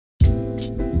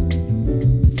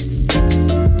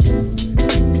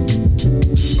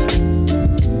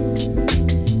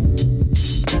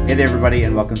Hey there, everybody,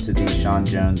 and welcome to the Sean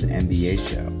Jones NBA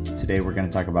Show. Today, we're going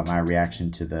to talk about my reaction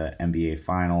to the NBA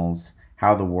Finals,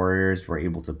 how the Warriors were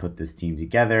able to put this team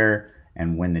together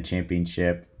and win the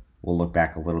championship. We'll look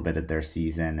back a little bit at their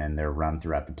season and their run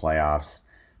throughout the playoffs.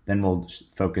 Then we'll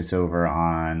focus over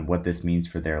on what this means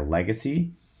for their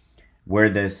legacy, where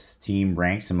this team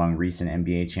ranks among recent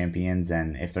NBA champions,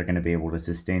 and if they're going to be able to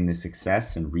sustain this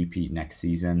success and repeat next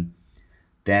season.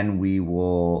 Then we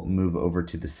will move over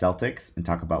to the Celtics and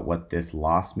talk about what this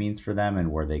loss means for them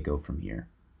and where they go from here.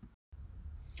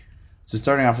 So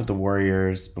starting off with the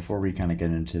Warriors, before we kind of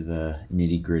get into the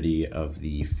nitty-gritty of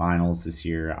the finals this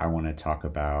year, I want to talk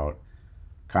about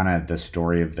kind of the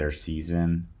story of their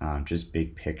season, just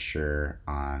big picture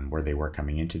on where they were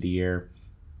coming into the year.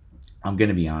 I'm going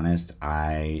to be honest,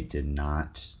 I did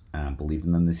not believe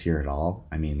in them this year at all.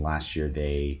 I mean, last year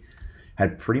they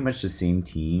had pretty much the same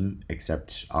team,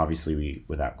 except obviously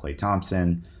without Klay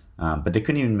Thompson, but they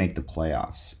couldn't even make the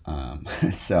playoffs.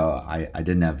 So I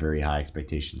didn't have very high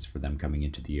expectations for them coming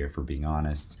into the year, for being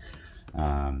honest.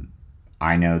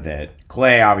 I know that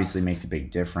Klay obviously makes a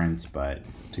big difference, but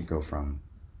to go from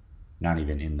not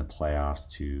even in the playoffs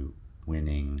to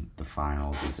winning the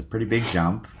finals is a pretty big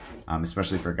jump,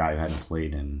 especially for a guy who hadn't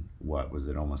played in,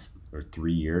 almost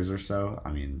 3 years or so.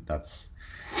 I mean, that's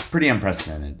pretty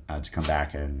unprecedented to come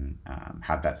back and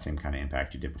have that same kind of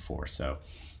impact you did before. So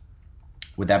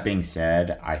with that being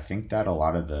said, I think that a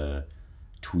lot of the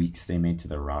tweaks they made to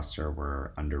their roster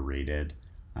were underrated,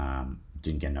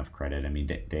 didn't get enough credit. I mean,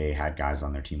 they had guys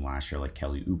on their team last year like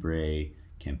Kelly Oubre,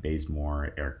 Kent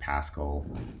Bazemore, Eric Paschall,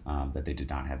 that they did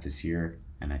not have this year.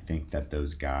 And I think that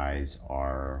those guys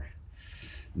are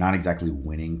not exactly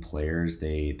winning players.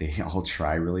 They all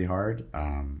try really hard.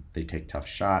 They take tough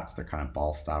shots. They're kind of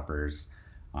ball stoppers.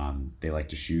 They like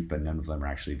to shoot, but none of them are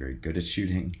actually very good at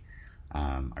shooting.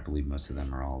 I believe most of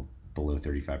them are all below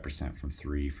 35% from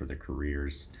three for their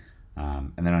careers.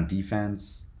 And then on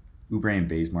defense, Oubre and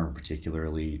Bazemore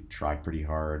particularly try pretty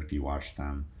hard if you watch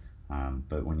them.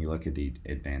 But when you look at the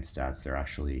advanced stats, they're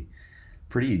actually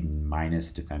pretty minus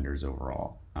defenders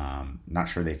overall. Not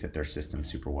sure they fit their system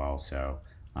super well. So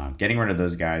getting rid of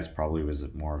those guys probably was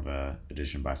more of a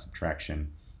addition by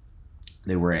subtraction.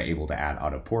 They were able to add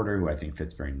Otto Porter, who I think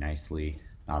fits very nicely.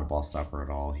 Not a ball stopper at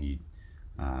all. He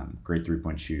great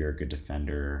three-point shooter, good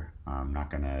defender. Not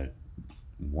going to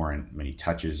warrant many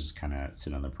touches, just kind of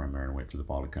sit on the perimeter and wait for the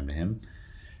ball to come to him.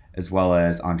 As well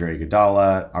as Andre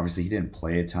Iguodala. Obviously, he didn't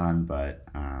play a ton, but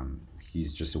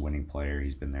he's just a winning player.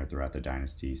 He's been there throughout the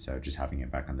dynasty, so just having him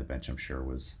back on the bench, I'm sure,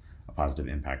 was a positive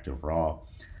impact overall.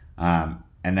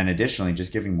 And then additionally,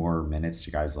 just giving more minutes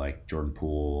to guys like Jordan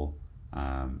Poole,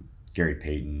 Gary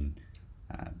Payton.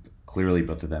 Clearly,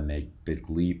 both of them make big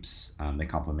leaps. They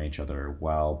complement each other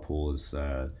well. Poole is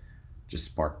just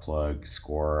spark plug,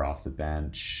 scorer off the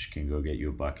bench, can go get you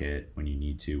a bucket when you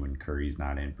need to, when Curry's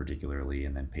not in particularly.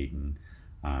 And then Payton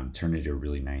turned into a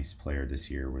really nice player this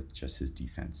year with just his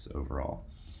defense overall.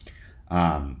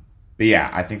 But yeah,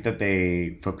 I think that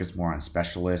they focus more on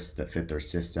specialists that fit their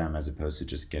system as opposed to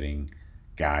just getting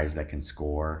guys that can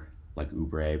score like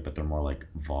Oubre, but they're more like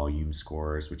volume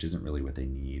scorers, which isn't really what they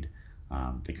need.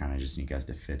 They kind of just need guys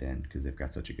to fit in because they've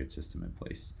got such a good system in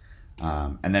place.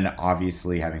 And then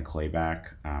obviously having Klay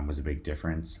back was a big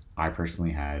difference. I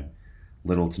personally had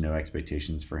little to no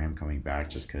expectations for him coming back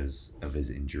just because of his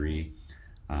injury.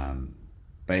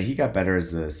 But he got better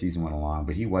as the season went along,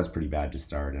 but he was pretty bad to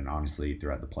start, and honestly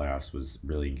throughout the playoffs was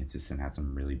really inconsistent, had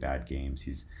some really bad games.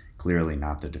 He's clearly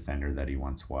not the defender that he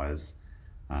once was.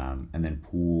 And then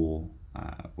Poole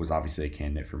was obviously a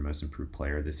candidate for most improved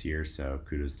player this year, so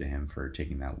kudos to him for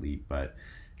taking that leap. But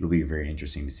it'll be very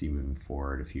interesting to see moving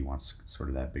forward if he wants sort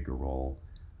of that bigger role.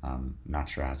 Not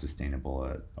sure how sustainable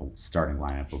a starting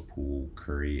lineup of Poole,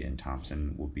 Curry, and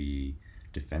Thompson will be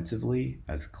defensively,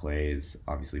 as Klay is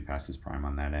obviously past his prime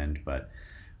on that end, but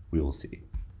we will see.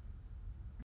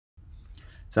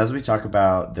 So as we talk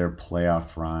about their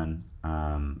playoff run,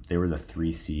 they were the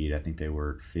 3 seed. I think they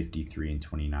were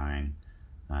 53-29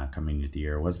 coming into the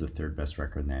year. It was the third best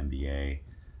record in the NBA.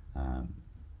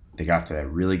 They got to a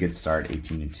really good start,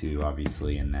 18-2,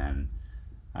 obviously, and then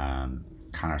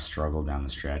kind of struggled down the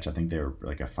stretch. I think they were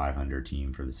like a 500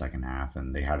 team for the second half,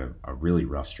 and they had a really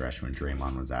rough stretch when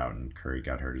Draymond was out and Curry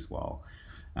got hurt as well.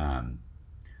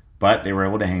 But they were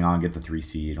able to hang on, get the 3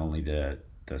 seed. Only the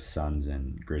Suns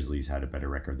and Grizzlies had a better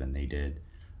record than they did.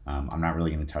 I'm not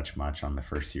really going to touch much on the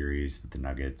first series with the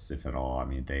Nuggets, if at all. I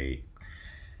mean, they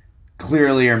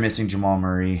clearly are missing Jamal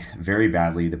Murray very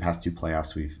badly. The past 2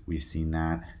 playoffs, we've seen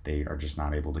that. They are just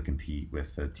not able to compete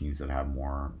with the teams that have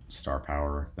more star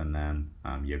power than them.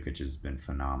 Jokic has been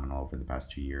phenomenal over the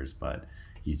past 2 years, but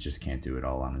he just can't do it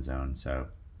all on his own. So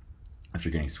after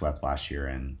getting swept last year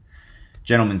and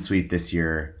gentleman's sweep this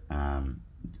year, I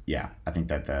think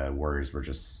that the Warriors were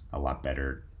just a lot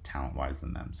better talent-wise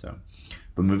than them. So,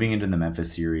 but moving into the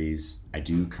Memphis series, I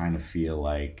do kind of feel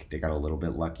like they got a little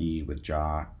bit lucky with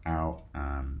Ja out.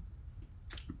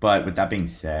 But with that being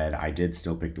said, I did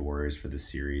still pick the Warriors for this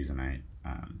series, and I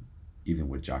even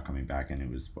with Ja coming back,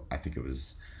 and I think it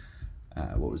was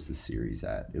what was the series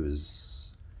at? It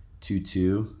was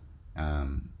 2-2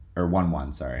 or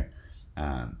 1-1. Sorry.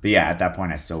 But yeah, at that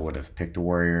point, I still would have picked the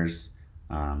Warriors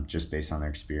just based on their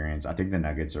experience. I think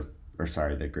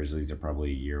the Grizzlies are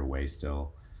probably a year away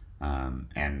still.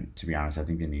 And to be honest, I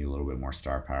think they need a little bit more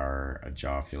star power.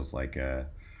 Ja feels like a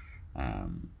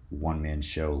one-man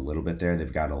show a little bit there.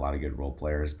 They've got a lot of good role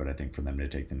players, but I think for them to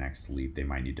take the next leap, they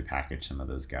might need to package some of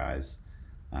those guys.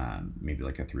 Maybe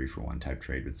like a 3-for-1 type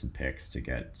trade with some picks to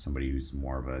get somebody who's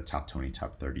more of a top 20,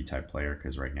 top 30 type player.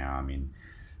 Because right now, I mean,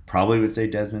 probably would say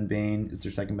Desmond Bane is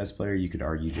their second best player. You could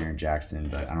argue Jaren Jackson,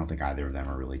 but I don't think either of them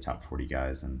are really top 40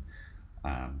 guys. And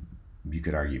you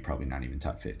could argue probably not even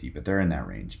top 50, but they're in that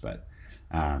range. But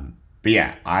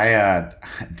yeah,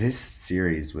 this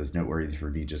series was noteworthy for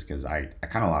me just because I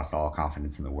kind of lost all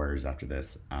confidence in the Warriors after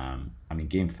this.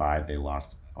 Game 5, they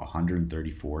lost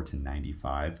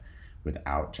 134-95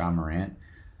 without John Morant.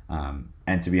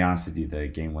 And to be honest with you, the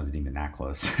game wasn't even that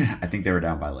close. I think they were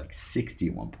down by like 60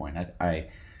 at one point. I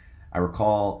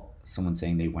recall someone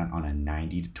saying they went on a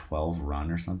 90-12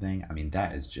 run or something. I mean,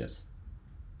 that is just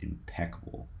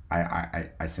impeccable.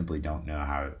 I simply don't know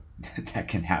how that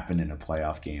can happen in a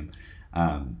playoff game.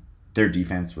 Their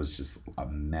defense was just a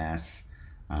mess,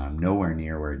 nowhere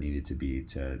near where it needed to be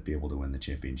able to win the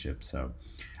championship. So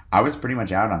I was pretty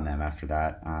much out on them after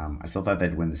that. I still thought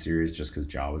they'd win the series just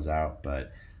because Ja was out,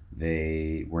 but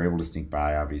they were able to sneak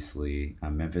by, obviously.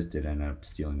 Memphis did end up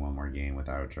stealing one more game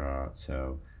without Ja,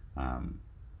 so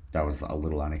that was a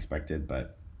little unexpected.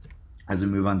 But as we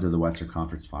move on to the Western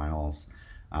Conference Finals,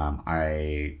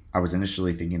 I was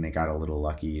initially thinking they got a little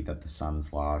lucky that the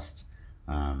Suns lost.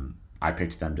 I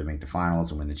picked them to make the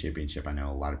finals and win the championship. I know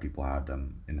a lot of people had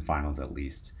them in the finals at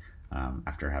least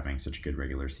after having such a good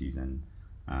regular season.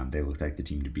 They looked like the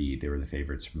team to beat. They were the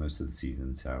favorites for most of the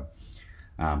season. So,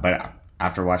 but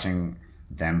after watching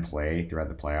them play throughout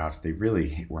the playoffs, they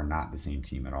really were not the same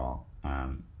team at all.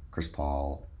 Chris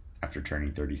Paul, after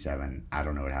turning 37, I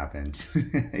don't know what happened.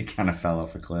 He kind of fell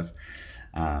off a cliff.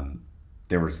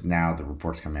 There was now the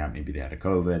reports coming out, maybe they had a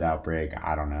COVID outbreak.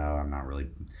 I don't know. I'm not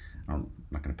going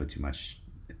to put too much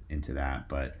into that.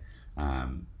 But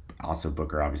also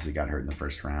Booker obviously got hurt in the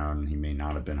first round. He may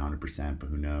not have been 100%, but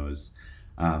who knows?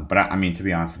 But I mean, to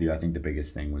be honest with you, I think the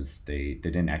biggest thing was they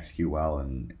didn't execute well,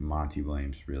 and Monty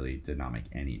Williams really did not make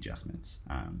any adjustments.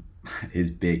 His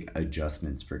big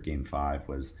adjustments for Game 5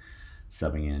 was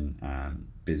subbing in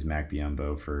Bismack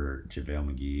Biyombo for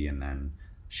JaVale McGee and then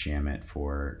Shamet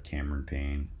for Cameron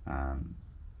Payne.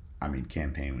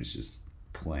 Cam Payne was just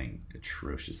playing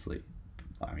atrociously.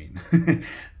 I mean,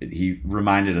 he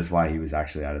reminded us why he was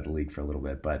actually out of the league for a little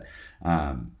bit, but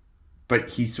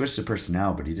he switched the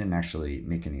personnel, but he didn't actually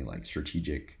make any like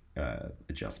strategic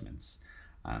adjustments.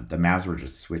 The Mavs were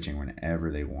just switching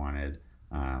whenever they wanted,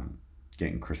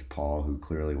 getting Chris Paul, who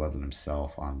clearly wasn't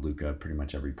himself, on Luka pretty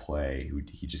much every play.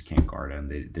 He just can't guard him.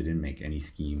 They didn't make any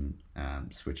scheme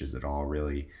switches at all,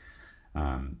 really.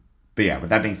 But yeah, with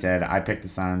that being said, I picked the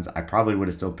Suns. I probably would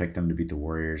have still picked them to beat the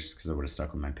Warriors because I would have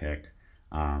stuck with my pick.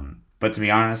 But to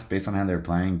be honest, based on how they were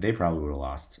playing, they probably would have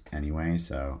lost anyway.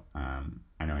 So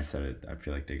I know I said it. I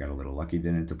feel like they got a little lucky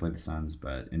didn't to play the Suns,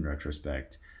 but in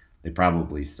retrospect, they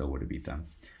probably still would have beat them.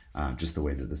 Just the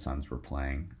way that the Suns were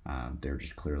playing, they were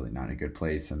just clearly not in a good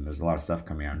place. And there's a lot of stuff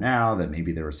coming out now that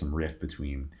maybe there was some rift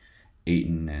between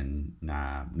Ayton and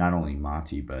not only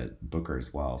Monty, but Booker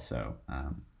as well. So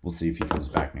we'll see if he comes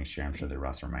back next year. I'm sure the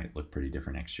roster might look pretty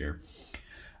different next year.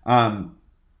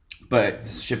 But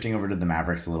shifting over to the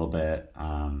Mavericks a little bit,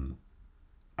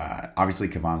 obviously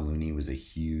Kevon Looney was a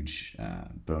huge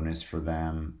bonus for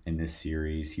them in this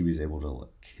series. He was able to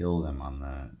kill them on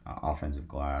the offensive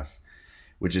glass,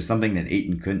 which is something that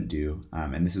Ayton couldn't do.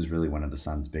 And this is really one of the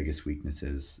Suns' biggest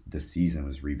weaknesses this season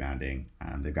was rebounding.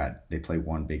 They play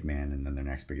one big man, and then their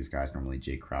next biggest guy is normally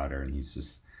Jay Crowder, and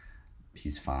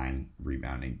he's fine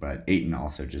rebounding. But Ayton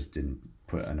also just didn't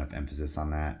put enough emphasis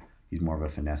on that. He's more of a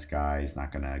finesse guy. He's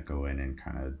not going to go in and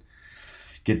kind of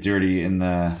get dirty in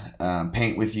the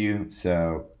paint with you.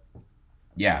 So,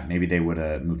 yeah, maybe they would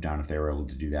have moved on if they were able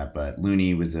to do that. But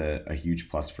Looney was a huge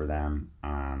plus for them.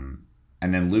 And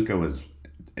then Luka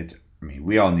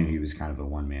we all knew he was kind of a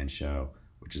one-man show,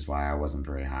 which is why I wasn't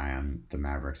very high on the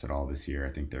Mavericks at all this year. I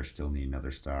think they still need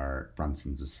another star.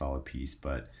 Brunson's a solid piece,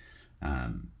 but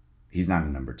he's not a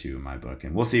number 2 in my book.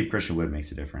 And we'll see if Christian Wood makes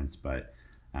a difference, but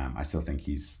I still think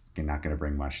he's not going to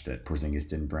bring much that Porzingis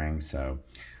didn't bring. So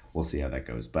we'll see how that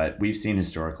goes. But we've seen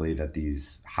historically that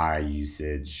these high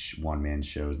usage one-man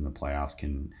shows in the playoffs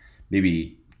can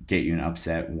maybe get you an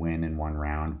upset win in one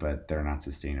round, but they're not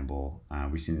sustainable.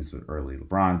 We've seen this with early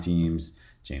LeBron teams,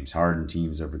 James Harden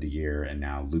teams over the year, and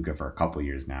now Luka for a couple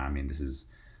years now. I mean, this is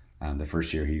the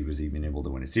first year he was even able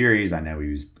to win a series. I know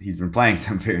he's been playing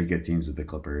some very good teams with the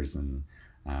Clippers, and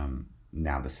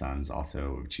now the Suns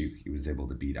also, which he was able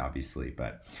to beat, obviously.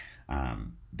 But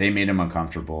they made him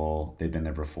uncomfortable. They've been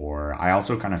there before. I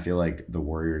also kind of feel like the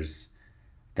Warriors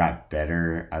got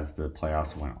better as the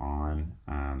playoffs went on.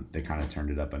 They kind of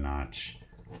turned it up a notch.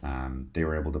 They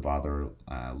were able to bother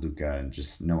Luka, and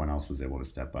just no one else was able to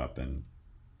step up. And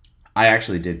I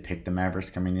actually did pick the Mavericks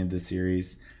coming into this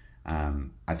series.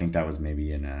 I think that was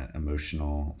maybe an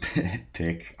emotional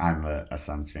pick. I'm a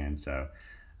Suns fan, so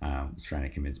I was trying to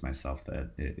convince myself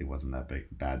that it wasn't that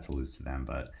bad to lose to them.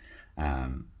 But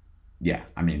yeah,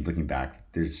 I mean, looking back,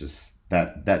 there's just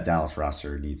that Dallas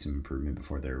roster needs some improvement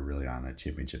before they're really on a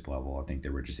championship level. I think they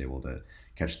were just able to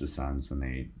catch the Suns when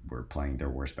they were playing their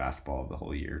worst basketball of the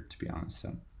whole year, to be honest.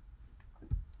 So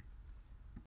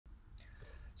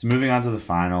moving on to the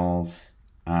finals,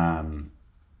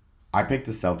 I picked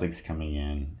the Celtics coming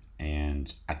in,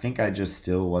 and I think I just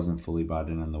still wasn't fully bought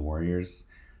in on the Warriors.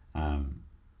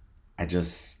 I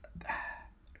just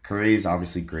Curry's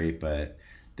obviously great, but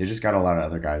they just got a lot of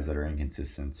other guys that are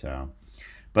inconsistent. So,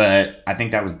 but I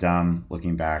think that was dumb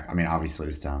looking back. I mean, obviously it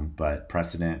was dumb, but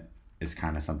precedent is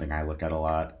kind of something I look at a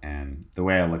lot, and the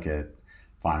way I look at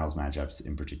finals matchups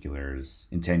in particular is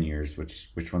in 10 years,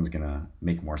 which one's gonna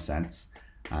make more sense.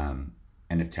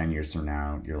 And if 10 years from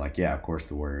now, you're like, yeah, of course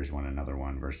the Warriors won another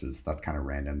one, versus that's kind of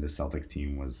random. The Celtics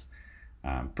team was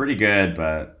pretty good,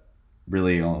 but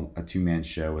really a two-man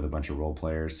show with a bunch of role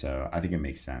players. So I think it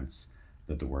makes sense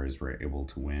that the Warriors were able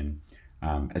to win,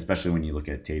 especially when you look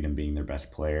at Tatum being their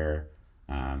best player.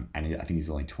 And I think he's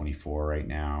only 24 right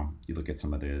now. You look at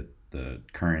some of the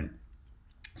current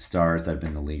stars that have been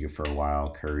in the league for a while,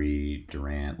 Curry,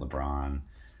 Durant, LeBron.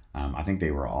 I think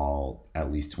they were all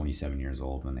at least 27 years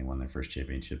old when they won their first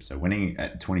championship. So winning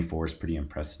at 24 is pretty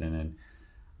unprecedented.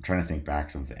 I'm trying to think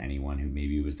back of anyone who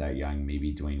maybe was that young,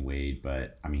 maybe Dwayne Wade,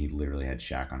 but I mean, he literally had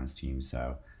Shaq on his team.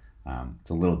 So it's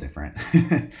a little different.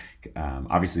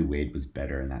 Obviously, Wade was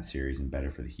better in that series and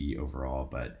better for the Heat overall,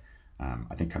 but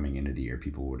I think coming into the year,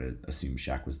 people would have assumed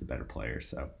Shaq was the better player.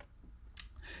 So.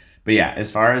 But yeah,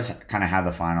 as far as kind of how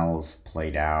the finals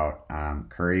played out,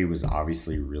 Curry was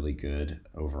obviously really good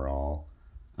overall.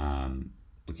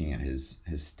 Looking at his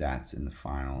stats in the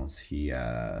finals, he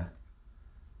averaged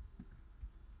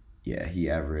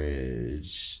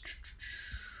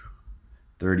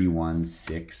 31,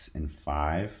 6, and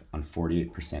 5 on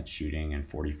 48% shooting and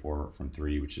 44 from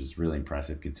 3, which is really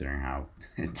impressive considering how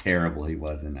terrible he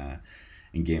was in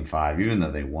Game 5, even though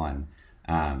they won.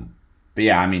 But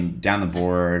yeah, I mean, down the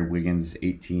board, Wiggins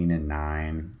 18 and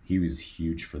 9. He was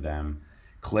huge for them.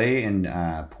 Clay and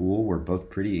Poole were both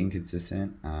pretty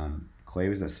inconsistent. Clay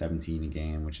was at 17 a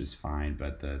game, which is fine,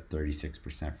 but the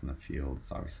 36% from the field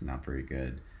is obviously not very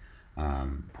good.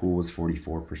 Poole was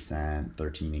 44%,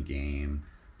 13 a game,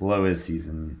 below his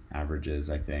season averages,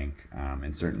 I think,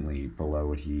 and certainly below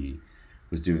what he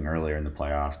was doing earlier in the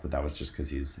playoffs, but that was just because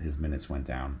his minutes went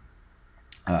down.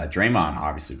 Draymond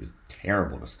obviously was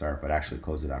terrible to start, but actually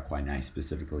closed it out quite nice,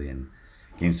 specifically in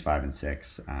games 5 and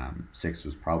 6. 6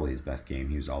 was probably his best game.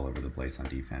 He was all over the place on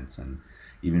defense and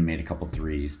even made a couple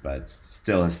threes, but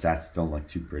still his stats still look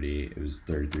too pretty. It was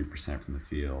 33% from the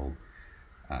field,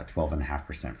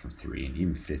 12.5% from 3, and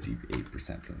even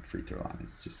 58% from the free throw line.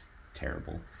 It's just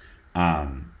terrible.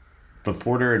 But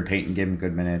Porter and Payton gave him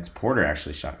good minutes. Porter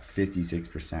actually shot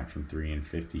 56% from 3 and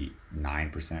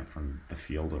 59% from the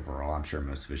field overall. I'm sure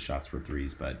most of his shots were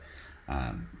threes, but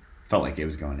felt like it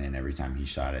was going in every time he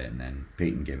shot it. And then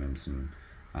Payton gave him some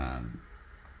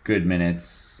good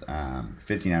minutes,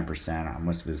 59%.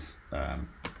 Most of his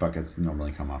buckets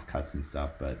normally come off cuts and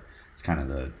stuff, but it's kind of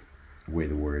the way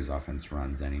the Warriors offense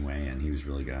runs anyway, and he was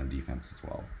really good on defense as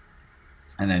well.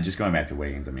 And then just going back to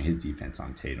Wiggins, I mean, his defense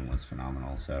on Tatum was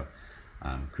phenomenal, so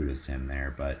kudos to him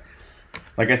there. But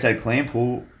like I said, Clay and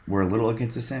Poole were a little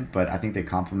inconsistent, but I think they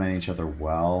complement each other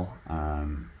well.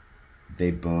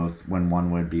 They both, when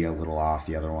one would be a little off,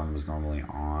 the other one was normally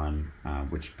on,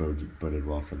 which boded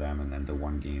well for them. And then the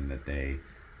one game that they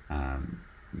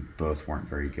both weren't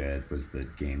very good was the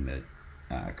game that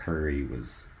Curry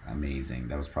was amazing.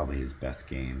 That was probably his best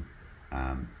game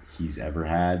he's ever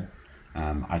had.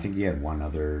 I think he had one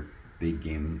other big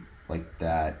game like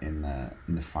that in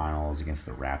the finals against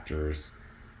the Raptors.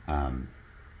 Um,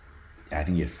 I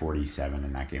think he had 47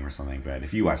 in that game or something. But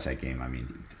if you watch that game, I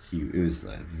mean, it was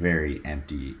a very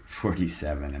empty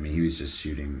 47. I mean, he was just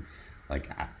shooting like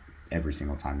every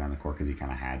single time down the court because he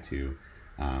kind of had to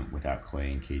without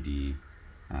Clay and KD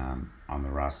on the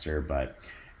roster. But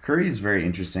Curry is very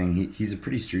interesting. He's a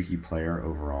pretty streaky player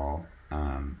overall.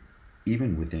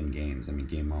 Even within games, I mean,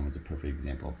 game one was a perfect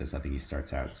example of this. I think he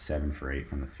starts out 7 for 8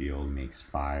 from the field, makes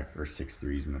 5 or 6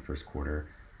 threes in the first quarter,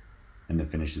 and then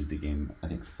finishes the game, I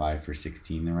think, 5 for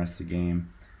 16 the rest of the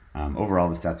game. Overall,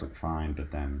 the stats look fine, but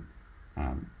then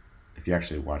if you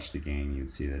actually watch the game,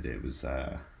 you'd see that it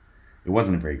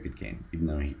wasn't a very good game, even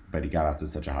though he got off to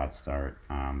such a hot start.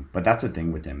 But that's the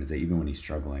thing with him, is that even when he's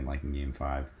struggling, like in Game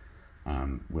 5,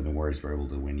 where the Warriors were able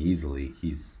to win easily,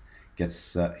 he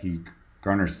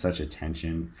garners such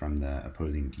attention from the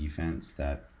opposing defense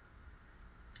that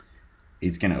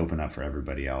it's going to open up for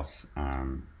everybody else.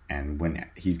 And when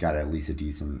he's got at least a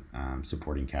decent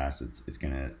supporting cast, it's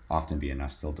going to often be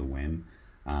enough still to win.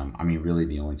 I mean, really,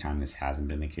 the only time this hasn't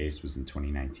been the case was in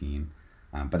 2019.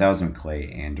 But that was when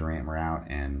Clay and Durant were out,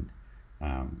 and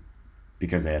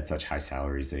because they had such high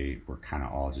salaries, they were kind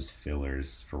of all just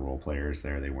fillers for role players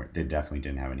there. They definitely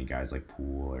didn't have any guys like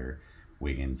Poole or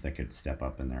Wiggins that could step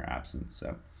up in their absence.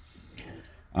 So,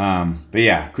 but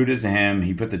yeah, kudos to him.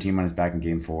 He put the team on his back in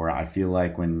Game 4. I feel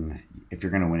like if you're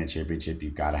going to win a championship,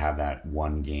 you've got to have that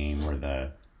one game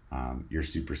where your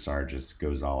superstar just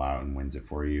goes all out and wins it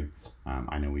for you.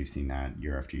 I know we've seen that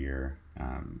year after year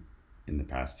in the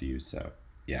past few. So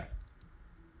yeah.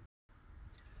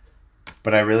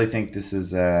 But I really think this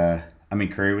is I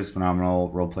mean, Curry was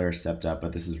phenomenal. Role players stepped up,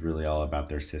 but this is really all about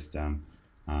their system.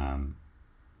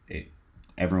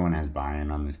 Everyone has buy-in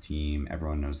on this team.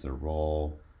 Everyone knows their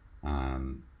role.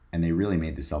 And they really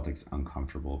made the Celtics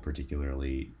uncomfortable,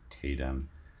 particularly Tatum.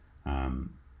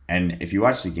 And if you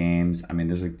watch the games, I mean,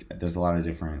 there's a lot of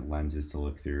different lenses to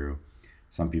look through.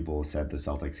 Some people said the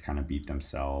Celtics kind of beat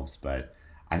themselves, but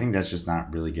I think that's just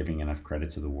not really giving enough credit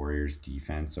to the Warriors'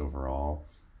 defense overall.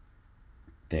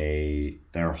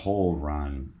 Their whole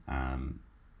run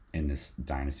in this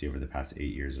dynasty over the past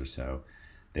 8 years or so,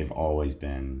 they've always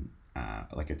been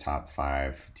like a top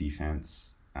 5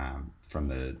 defense from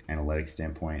the analytics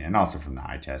standpoint, and also from the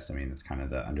eye test. I mean, that's kind of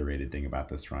the underrated thing about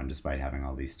this run, despite having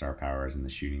all these star powers and the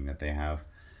shooting that they have.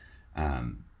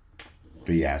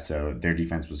 But yeah, so their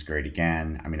defense was great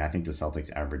again. I mean, I think the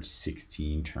Celtics averaged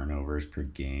 16 turnovers per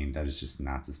game. That is just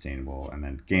not sustainable. And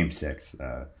then Game 6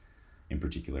 in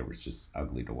particular was just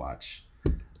ugly to watch.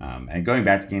 And going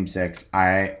back to Game 6,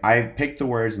 I picked the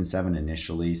Warriors in 7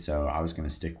 initially, so I was going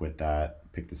to stick with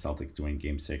that. Pick the Celtics to win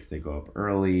Game 6. They go up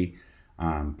early.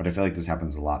 But I feel like this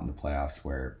happens a lot in the playoffs,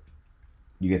 where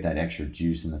you get that extra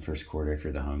juice in the first quarter if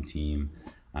you're the home team.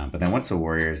 But then once the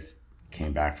Warriors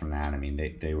came back from that, I mean,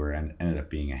 they ended up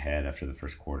being ahead after the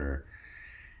first quarter.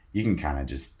 You can kind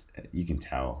of you can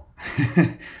tell.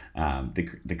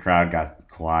 The crowd got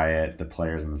quiet. The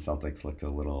players in the Celtics looked a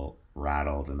little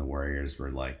rattled, and the Warriors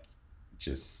were like,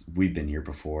 we've been here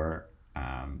before.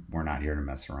 We're not here to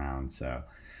mess around. So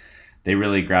they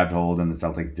really grabbed hold, and the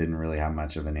Celtics didn't really have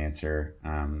much of an answer.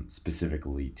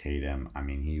 Specifically Tatum. I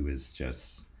mean, he was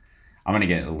just... I'm going to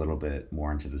get a little bit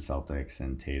more into the Celtics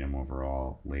and Tatum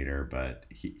overall later, but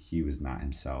he was not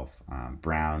himself.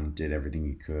 Brown did everything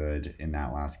he could in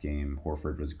that last game.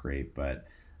 Horford was great, but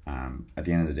at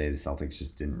the end of the day, the Celtics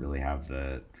just didn't really have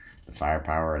the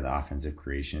firepower or the offensive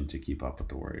creation to keep up with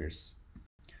the Warriors.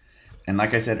 And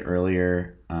like I said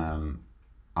earlier, I'm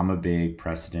a big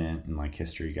precedent and like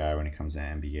history guy when it comes to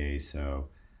NBA, so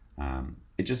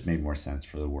it just made more sense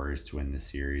for the Warriors to win this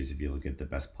series. If you look at the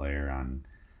best player on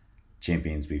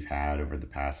champions we've had over the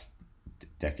past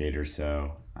decade or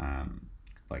so,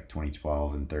 like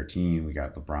 2012 and 13, we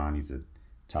got LeBron. He's a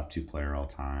top 2 player all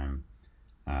time.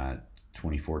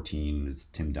 2014 was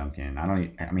Tim Duncan.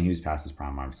 I mean, he was past his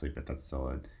prime, obviously, but that's still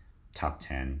a top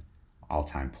 10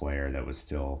 all-time player that was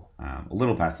still a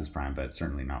little past his prime, but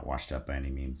certainly not washed up by any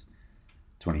means.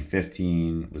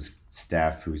 2015 was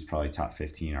Steph, who's probably top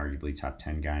 15, arguably top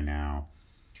 10 guy now.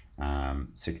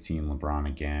 16, LeBron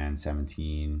again.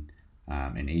 17,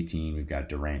 and 18, we've got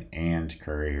Durant and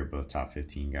Curry, who are both top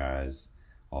 15 guys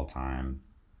all time.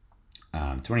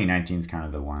 2019 is kind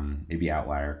of the one, maybe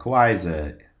outlier.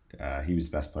 Kawhi he was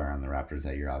best player on the Raptors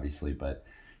that year, obviously, but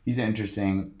he's an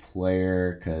interesting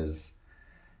player because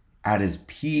at his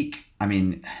peak, I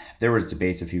mean, there was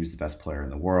debates if he was the best player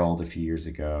in the world a few years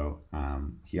ago.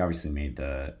 He obviously made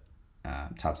the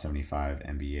top 75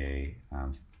 NBA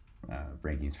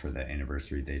rankings for the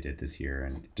anniversary they did this year,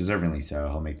 and deservingly so.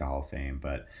 He'll make the Hall of Fame,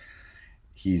 but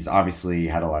he's obviously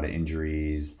had a lot of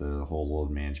injuries, the whole load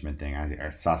management thing. I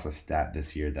saw a stat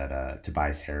this year that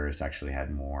Tobias Harris actually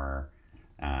had more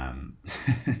um,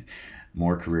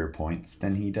 more career points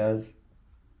than he does.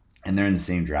 And they're in the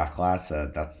same draft class.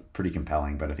 That's pretty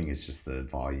compelling, but I think it's just the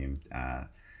volume.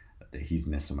 He's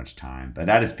missed so much time. But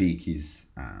at his peak,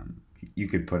 you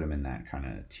could put him in that kind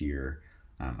of tier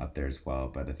up there as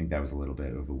well. But I think that was a little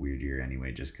bit of a weird year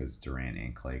anyway, just because Durant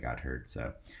and Clay got hurt.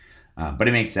 So but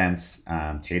it makes sense.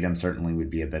 Tatum certainly would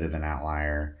be a bit of an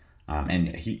outlier,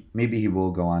 and he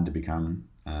will go on to become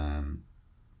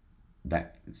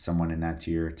that someone in that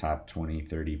tier, top 20,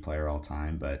 30 player all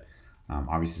time. But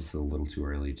obviously, it's a little too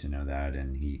early to know that,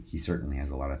 and he certainly has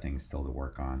a lot of things still to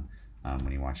work on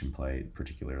when you watch him play,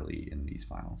 particularly in these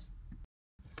finals.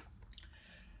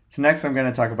 So next, I'm going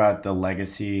to talk about the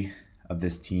legacy of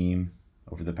this team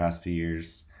over the past few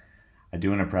years. I do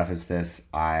want to preface this.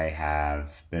 I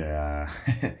have been a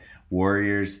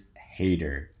Warriors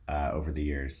hater over the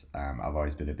years. I've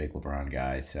always been a big LeBron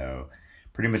guy, so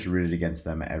pretty much rooted against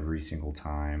them every single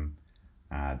time.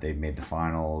 They've made the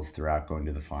finals throughout going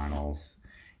to the finals.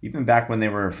 Even back when they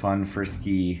were a fun,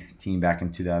 frisky team back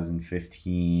in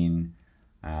 2015,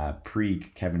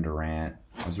 pre-Kevin Durant,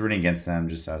 I was rooting against them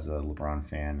just as a LeBron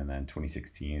fan, and then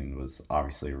 2016 was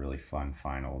obviously a really fun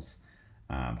finals.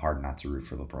 Hard not to root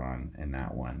for LeBron in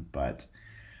that one. But,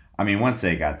 I mean, once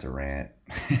they got Durant,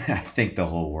 I think the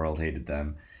whole world hated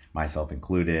them, myself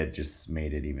included. Just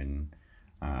made it even,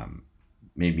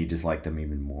 made me dislike them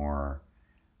even more.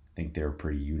 I think they were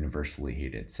pretty universally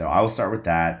hated. So I will start with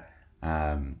that.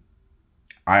 I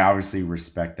obviously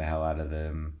respect the hell out of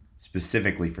them,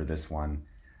 specifically for this one.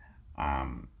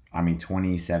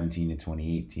 2017 to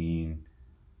 2018.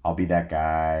 I'll be that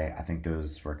guy. I think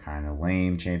those were kind of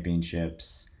lame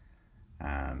championships.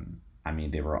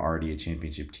 They were already a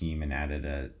championship team and added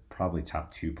a probably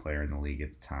top 2 player in the league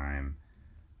at the time.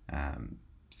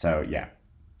 So, yeah,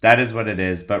 that is what it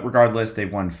is. But regardless,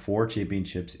 they've won 4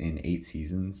 championships in 8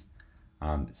 seasons,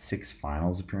 6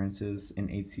 finals appearances in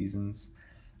 8 seasons.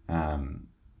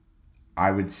 I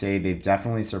would say they've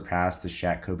definitely surpassed the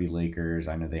Shaq Kobe Lakers.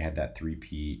 I know they had that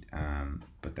three-peat,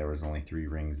 but there was only 3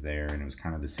 rings there, and it was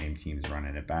kind of the same teams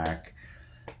running it back.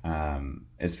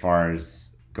 As far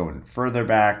as going further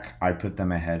back, I put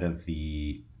them ahead of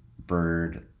the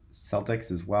Bird Celtics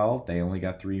as well. They only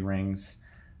got 3 rings.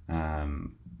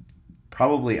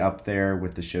 Probably up there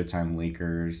with the Showtime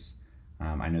Lakers.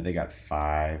 I know they got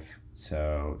 5,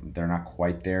 so they're not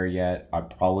quite there yet. I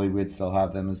probably would still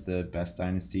have them as the best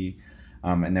dynasty.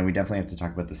 And then we definitely have to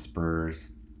talk about the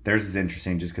Spurs. Theirs is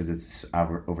interesting just because it's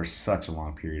over such a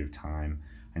long period of time.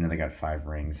 I know they got 5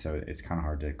 rings, so it's kind of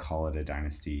hard to call it a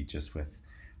dynasty just with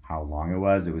how long it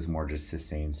was. It was more just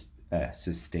sustained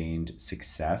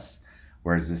success,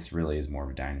 whereas this really is more of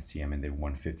a dynasty. I mean, they've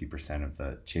won 50% of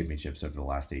the championships over the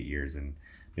last 8 years and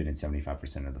been in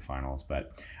 75% of the finals.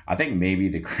 But I think maybe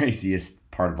the craziest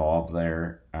part of all of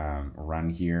their run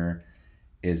here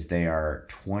is they are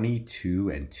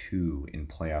 22-2 in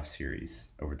playoff series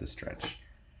over the stretch.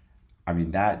 I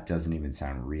mean, that doesn't even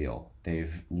sound real.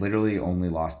 They've literally only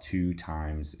lost 2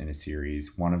 times in a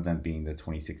series, one of them being the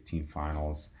 2016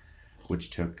 finals,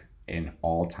 which took an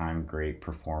all-time great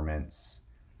performance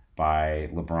by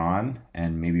LeBron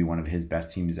and maybe one of his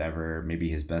best teams ever, maybe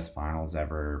his best finals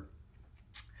ever.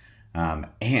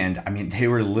 They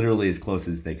were literally as close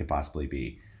as they could possibly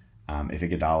be. If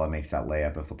Iguodala makes that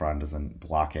layup, if LeBron doesn't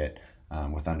block it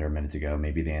with under a minute to go,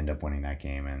 maybe they end up winning that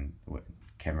game, and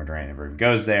Kevin Durant never even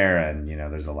goes there. And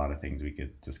there's a lot of things we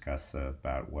could discuss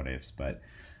about what ifs. But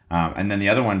and then the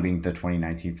other one being the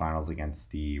 2019 finals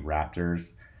against the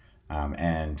Raptors,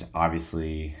 and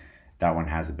obviously that one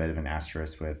has a bit of an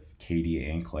asterisk with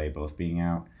KD and Clay both being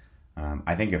out.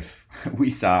 I think if we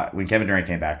saw when Kevin Durant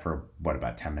came back for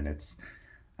about 10 minutes,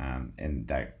 in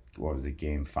that, what was it,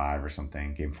 game 5 or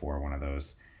something, game 4, one of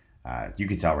those, you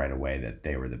could tell right away that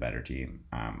they were the better team.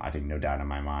 I think no doubt in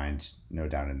my mind, no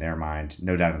doubt in their mind,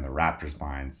 no doubt in the Raptors'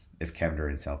 minds, if Kevin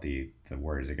Durant's healthy, the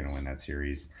Warriors are going to win that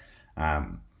series.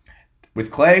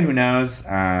 With Clay, who knows?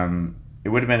 It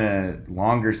would have been a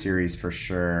longer series for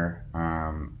sure.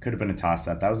 Could have been a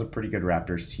toss-up. That was a pretty good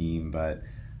Raptors team, but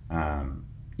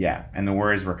yeah. And the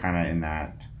Warriors were kind of in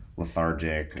that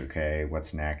lethargic, okay,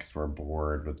 what's next? We're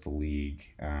bored with the league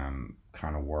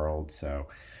kind of world. So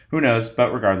who knows?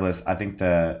 But regardless, I think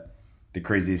the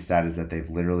craziest stat is that they've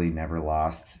literally never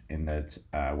lost in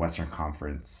the Western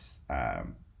Conference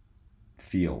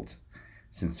field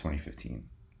since 2015,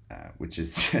 which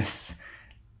is just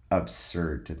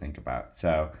absurd to think about.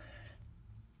 So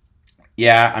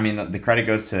Yeah, I mean, the credit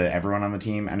goes to everyone on the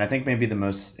team. And I think maybe the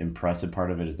most impressive part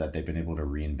of it is that they've been able to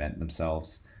reinvent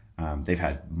themselves. They've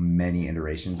had many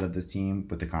iterations of this team,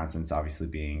 with the constants obviously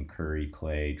being Curry,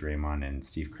 Clay, Draymond, and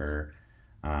Steve Kerr.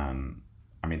 Um,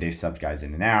 I mean, they've subbed guys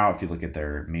in and out. If you look at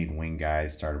their main wing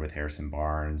guys, started with Harrison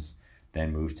Barnes,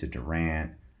 then moved to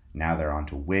Durant. Now they're on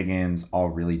to Wiggins, all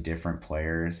really different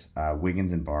players.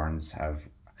 Wiggins and Barnes have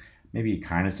maybe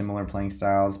kind of similar playing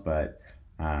styles, but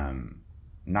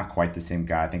not quite the same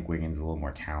guy. I think Wiggins is a little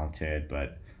more talented,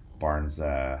 but Barnes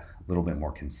a little bit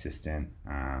more consistent.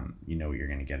 You know what you're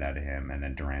going to get out of him, and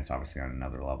then Durant's obviously on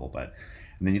another level. But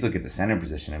and then you look at the center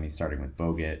position. I mean, starting with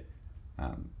Bogut,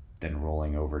 then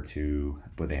rolling over to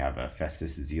where they have a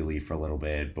Festus Ezeli for a little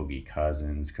bit, Boogie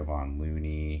Cousins, Kevon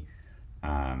Looney,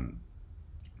 um,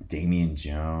 Damian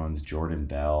Jones, Jordan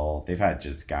Bell. They've had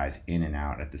just guys in and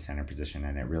out at the center position,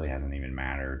 and it really hasn't even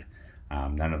mattered.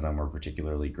 None of them were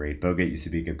particularly great. Bogut used to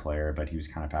be a good player, but he was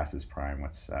kind of past his prime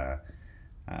once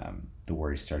the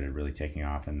Warriors started really taking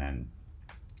off. And then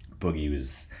Boogie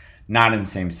was not in the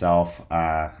same self.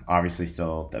 Obviously,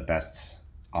 still the best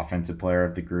offensive player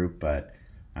of the group, but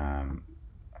um,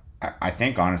 I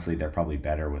think honestly they're probably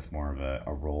better with more of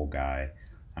a role guy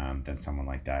than someone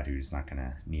like that who's not going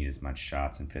to need as much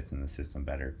shots and fits in the system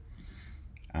better.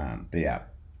 But yeah,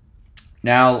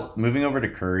 now moving over to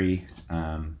Curry.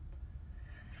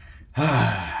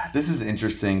 This is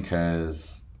interesting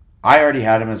because I already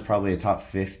had him as probably a top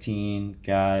 15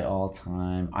 guy all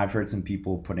time. I've heard some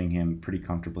people putting him pretty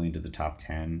comfortably into the top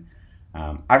 10.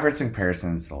 I've heard some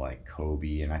comparisons to like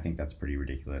Kobe, and I think that's pretty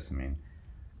ridiculous. I mean,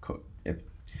 if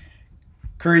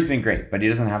Curry's been great, but he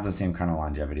doesn't have the same kind of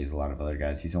longevity as a lot of other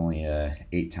guys. He's only a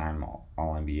 8-time All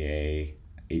NBA,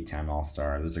 8-time All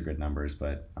Star. Those are good numbers,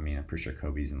 but I mean, I'm pretty sure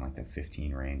Kobe's in like the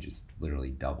 15 range. It's literally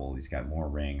double. He's got more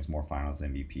rings, more Finals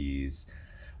MVPs,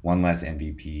 one less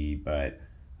MVP, but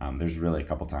there's really a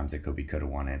couple times that Kobe could have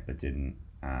won it, but didn't.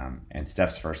 And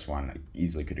Steph's first one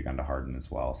easily could have gone to Harden as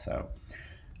well. So,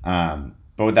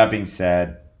 but with that being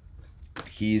said,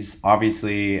 he's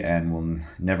obviously and will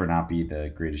never not be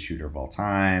the greatest shooter of all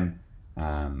time.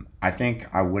 I think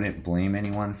I wouldn't blame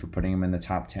anyone for putting him in the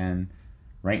top 10.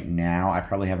 Right now, I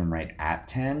probably have him right at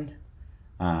 10,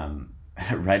 um,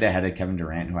 right ahead of Kevin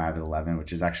Durant, who I have at 11,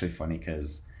 which is actually funny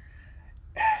because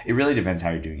it really depends how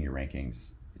you're doing your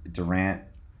rankings. Durant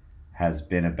has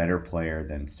been a better player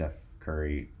than Steph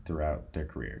Curry throughout their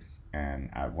careers.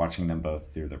 And watching them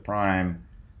both through their prime,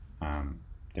 um,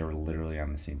 they were literally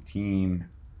on the same team.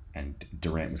 And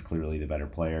Durant was clearly the better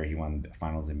player. He won the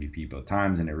Finals MVP both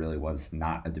times, and it really was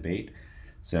not a debate.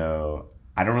 So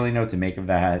I don't really know what to make of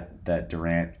that. That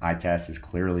Durant eye test is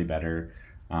clearly better.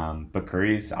 But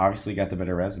Curry's obviously got the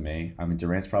better resume. I mean,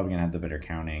 Durant's probably going to have the better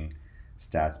counting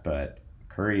stats, but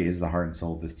Curry is the heart and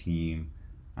soul of this team.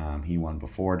 He won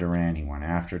before Durant. He won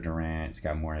after Durant. He's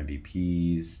got more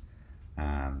MVPs.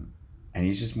 And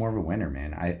he's just more of a winner,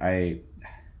 man.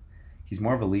 He's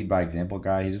more of a lead by example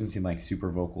guy. He doesn't seem like super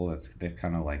vocal. They've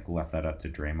kind of like left that up to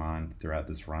Draymond throughout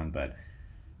this run. But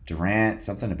Durant,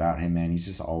 something about him, man. He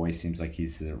just always seems like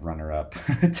he's a runner-up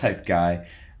type guy.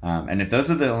 And if those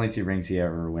are the only two rings he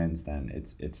ever wins, then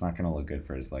it's not going to look good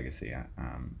for his legacy.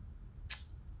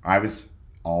 I was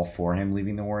all for him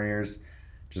leaving the Warriors,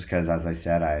 just because, as I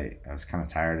said, I was kind of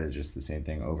tired of just the same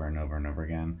thing over and over and over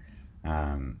again.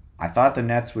 I thought the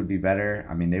Nets would be better.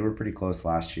 I mean, they were pretty close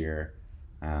last year.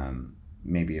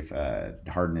 Maybe if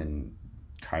Harden and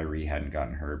Kyrie hadn't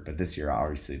gotten hurt, but this year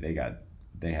obviously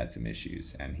they had some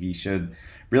issues, and he should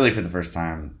really for the first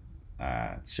time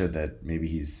showed that maybe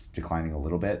he's declining a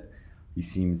little bit. He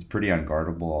seems pretty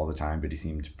unguardable all the time, but he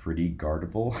seemed pretty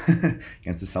guardable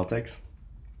against the Celtics.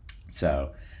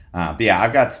 So, but yeah,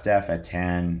 I've got Steph at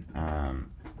 10.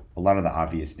 A lot of the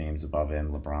obvious names above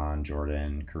him: LeBron,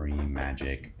 Jordan, Kareem,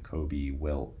 Magic, Kobe,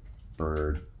 Wilt,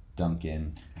 Bird,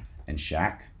 Duncan, and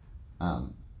Shaq.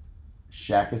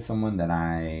 Shaq is someone that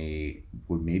I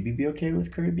would maybe be okay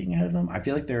with Curry being ahead of them. I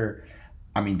feel like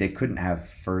they couldn't have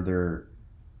further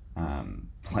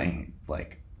playing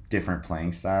like different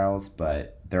playing styles,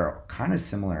 but they're kind of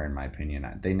similar in my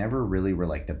opinion. They never really were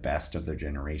like the best of their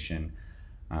generation,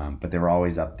 but they were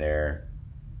always up there.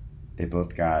 They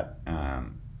both got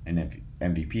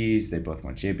MVPs. They both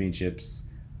won championships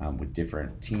with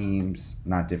different teams,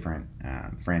 not different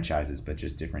franchises, but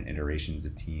just different iterations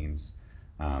of teams.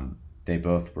 They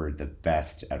both were the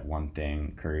best at one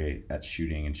thing. Curry at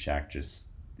shooting, and Shaq just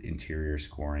interior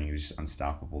scoring. He was just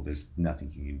unstoppable. There's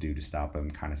nothing you can do to stop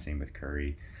him. Kind of same with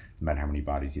Curry. No matter how many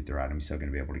bodies you throw at him, he's still going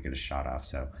to be able to get a shot off.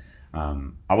 So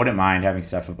I wouldn't mind having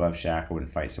Steph above Shaq. I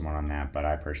wouldn't fight someone on that, but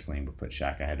I personally would put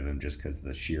Shaq ahead of him just because of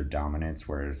the sheer dominance,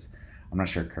 whereas I'm not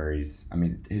sure Curry's. I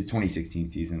mean, his 2016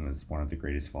 season was one of the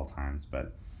greatest of all times,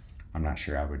 but I'm not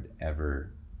sure I would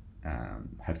ever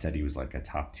have said he was like a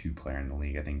top 2 player in the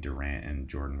league. I think Durant and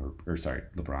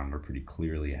LeBron were pretty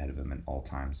clearly ahead of him at all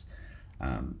times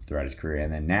throughout his career.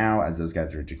 And then now, as those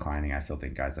guys are declining, I still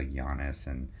think guys like Giannis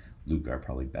and Luka are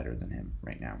probably better than him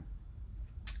right now.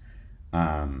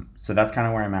 So that's kind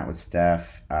of where I'm at with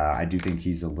Steph. I do think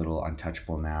he's a little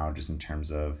untouchable now, just in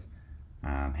terms of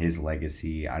his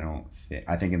legacy. I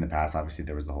think in the past, obviously,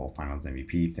 there was the whole Finals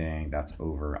MVP thing. That's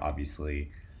over,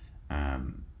 obviously.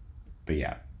 But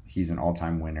yeah, he's an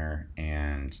all-time winner,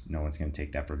 and no one's going to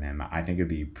take that from him. I think it'd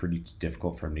be pretty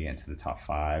difficult for him to get into the top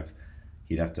 5.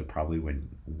 He'd have to probably win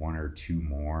 1 or 2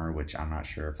 more, which I'm not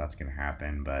sure if that's going to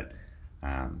happen, but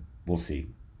we'll see.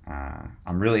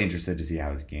 I'm really interested to see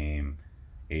how his game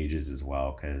ages as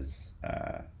well, because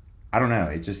I don't know.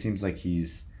 It just seems like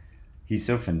he's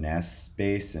so finesse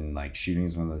based, and like shooting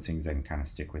is one of those things that can kind of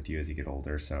stick with you as you get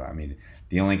older. So I mean,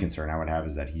 the only concern I would have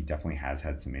is that he definitely has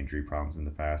had some injury problems in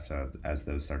the past. So as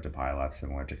those start to pile up,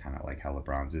 similar to kind of like how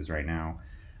LeBron's is right now,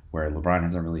 where LeBron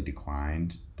hasn't really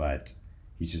declined, but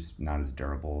he's just not as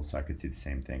durable. So I could see the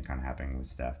same thing kind of happening with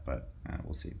Steph, but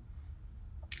we'll see.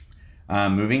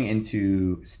 Moving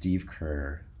into Steve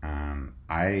Kerr,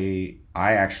 I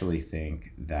actually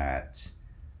think that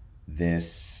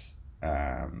this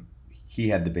he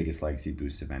had the biggest legacy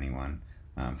boost of anyone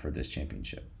for this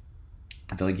championship.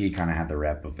 I feel like he kind of had the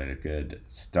rep of a good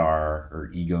star or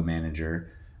ego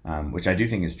manager, which I do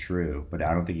think is true, but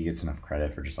I don't think he gets enough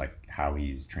credit for just like how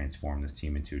he's transformed this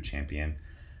team into a champion.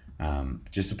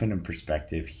 Just to put in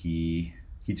perspective, he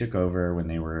took over when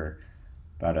they were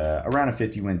around a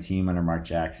 50-win team under Mark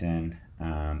Jackson.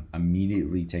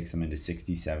 Immediately takes them into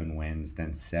 67 wins,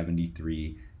 then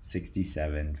 73,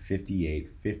 67, 58,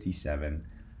 57.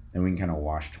 Then we can kind of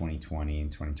wash 2020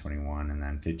 and 2021, and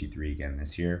then 53 again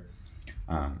this year.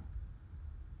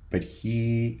 But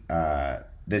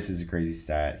this is a crazy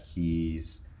stat.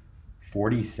 He's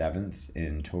 47th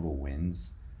in total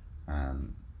wins,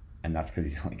 and that's because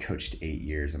he's only coached 8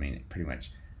 years. I mean, pretty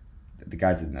much the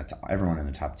guys everyone in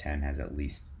the top 10 has at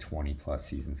least 20 plus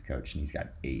seasons coached, and he's got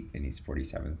 8, and he's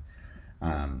 47th,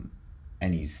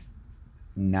 and he's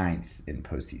 9th in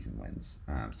postseason wins.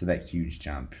 So that huge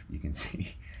jump you can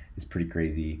see is pretty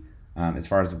crazy. As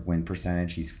far as win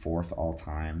percentage, he's 4th all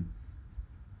time.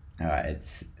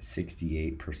 It's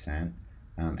 68%,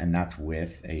 and that's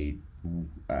with a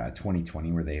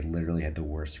 2020 where they literally had the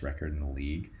worst record in the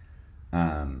league.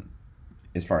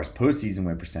 As far as postseason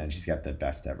win percentage, he's got the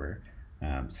best ever,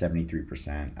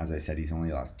 73%. As I said, he's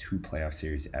only lost 2 playoff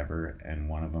series ever, and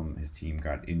one of them, his team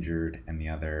got injured, and the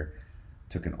other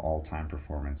took an all-time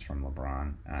performance from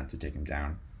LeBron to take him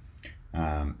down.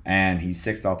 And he's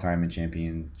 6th all-time in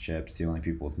championships. The only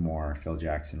people with more: Phil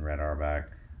Jackson, Red Auerbach,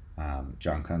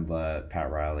 John Kundla, Pat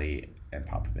Riley, and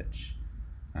Popovich.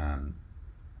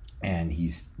 And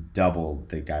he's doubled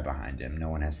the guy behind him. No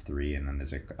one has 3, and then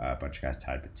there's a bunch of guys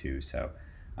tied with 2. So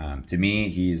to me,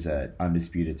 he's an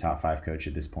undisputed top 5 coach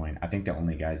at this point. I think the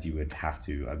only guys you would have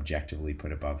to objectively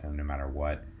put above him no matter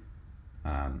what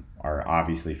are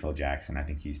obviously Phil Jackson. I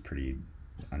think he's pretty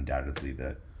undoubtedly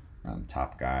the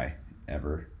top guy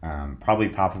ever. Probably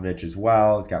Popovich as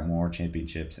well. He's got more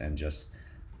championships and just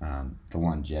the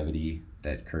longevity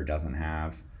that Kerr doesn't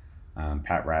have.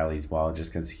 Pat Riley as well,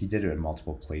 just because he did it in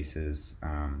multiple places,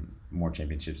 more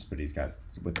championships, but he's got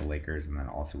with the Lakers and then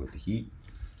also with the Heat.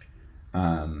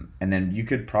 And then you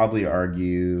could probably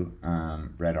argue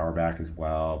Red Auerbach as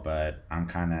well, but I'm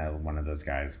kind of one of those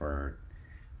guys where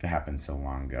if it happened so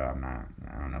long ago,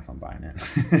 I don't know if I'm buying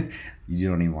it. You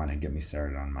don't even want to get me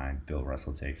started on my Bill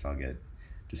Russell takes. I'll get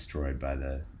destroyed by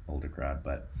the older crowd.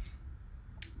 But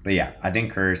yeah, I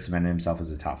think Kerr cemented himself as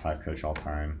a top 5 coach all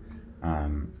time.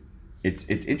 It's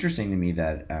interesting to me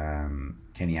that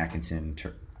Kenny Atkinson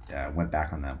went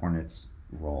back on the Hornets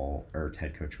role or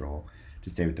head coach role to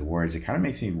stay with the Warriors. It kind of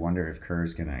makes me wonder if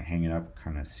Kerr's going to hang it up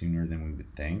kind of sooner than we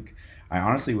would think. I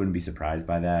honestly wouldn't be surprised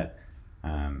by that.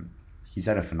 He's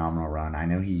had a phenomenal run. I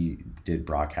know he did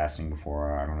broadcasting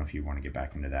before. I don't know if you want to get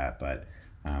back into that, but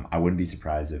I wouldn't be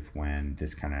surprised if when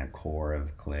this kind of core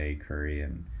of Clay, Curry,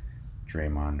 and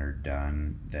Draymond are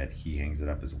done, that he hangs it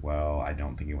up as well. I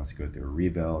don't think he wants to go through a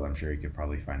rebuild. I'm sure he could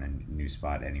probably find a new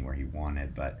spot anywhere he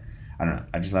wanted, but I don't know.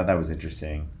 I just thought that was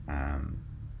interesting,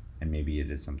 and maybe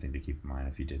it is something to keep in mind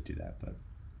if he did do that. But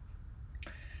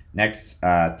next,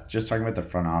 just talking about the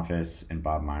front office and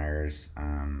Bob Myers.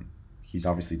 He's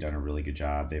obviously done a really good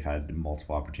job. They've had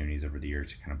multiple opportunities over the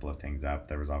years to kind of blow things up.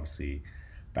 There was obviously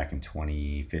back in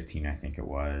 2015, I think it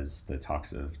was, the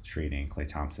talks of trading Klay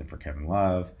Thompson for Kevin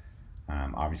Love.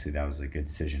 Obviously, that was a good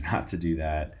decision not to do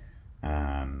that.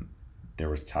 Um, there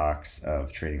was talks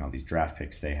of trading all these draft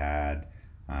picks they had,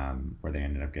 where they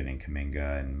ended up getting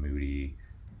Kuminga and Moody,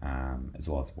 as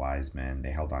well as Wiseman.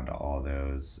 They held on to all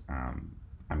those.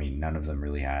 None of them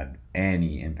really had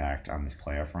any impact on this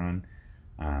playoff run.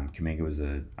 Kuminga was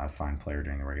a fine player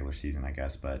during the regular season, I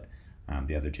guess, but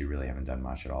the other two really haven't done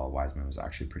much at all. Wiseman was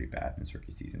actually pretty bad in his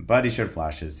rookie season, but he showed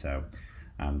flashes, so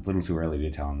a little too early to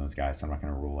tell on those guys, so I'm not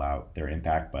going to rule out their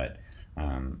impact, but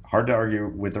hard to argue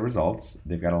with the results.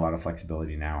 They've got a lot of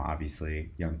flexibility now,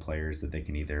 obviously, young players that they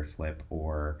can either flip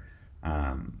or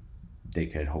they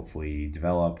could hopefully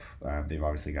develop. They've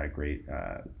obviously got a great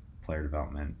player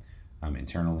development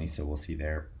internally, so we'll see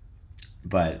there.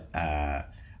 But I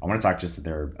want to talk just to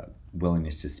their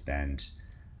willingness to spend.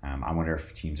 I wonder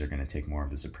if teams are going to take more of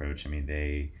this approach. I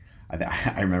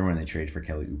remember when they traded for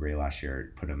Kelly Oubre last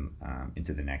year, put him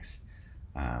into the next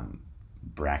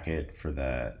bracket for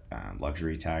the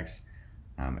luxury tax.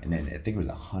 And then I think it was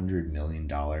 $100 million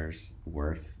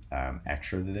worth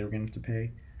extra that they were going to have to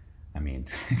pay. Can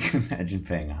you imagine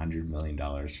paying $100 million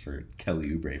for Kelly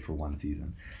Oubre for one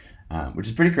season? Which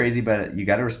is pretty crazy, but you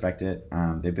got to respect it.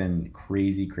 They've been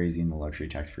crazy in the luxury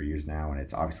tax for years now, and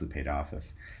it's obviously paid off.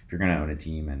 If you're going to own a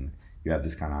team and you have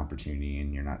this kind of opportunity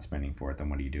and you're not spending for it, then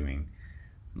what are you doing?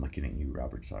 I'm looking at you,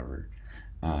 Robert Sarver.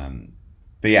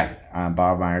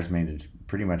 Bob Myers made a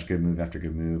pretty much good move after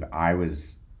good move. I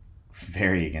was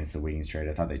very against the Wiggins trade.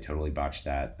 I thought they totally botched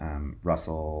that.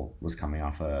 Russell was coming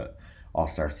off a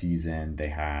all-star season. They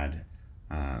had...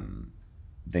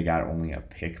 they got only a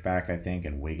pick back, I think,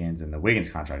 and the Wiggins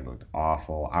contract looked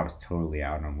awful. I was totally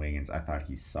out on Wiggins. I thought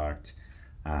he sucked.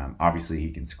 Obviously, he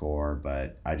can score,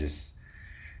 but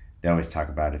they always talk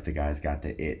about if the guy's got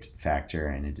the it factor,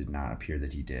 and it did not appear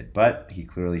that he did. But he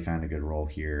clearly found a good role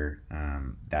here.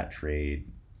 That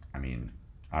trade,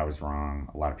 I was wrong.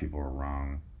 A lot of people were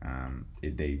wrong.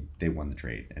 They won the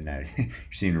trade, and now you're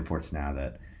seeing reports now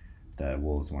that the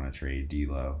Wolves want to trade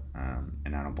D'Lo,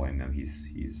 and I don't blame them.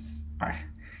 He's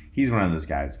one of those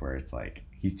guys where it's like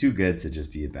he's too good to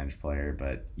just be a bench player,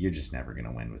 but you're just never going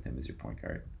to win with him as your point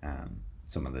guard.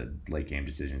 Some of the late game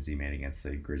decisions he made against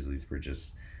the Grizzlies were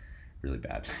just really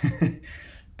bad.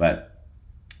 But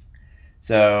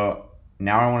so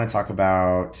now I want to talk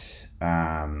about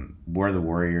where the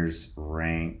Warriors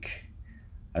rank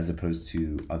as opposed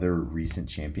to other recent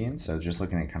champions. So just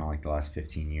looking at kind of like the last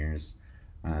 15 years.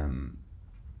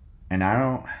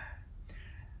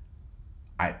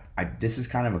 This is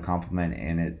kind of a compliment,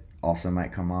 and it also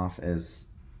might come off as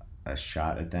a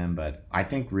shot at them, but I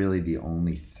think really the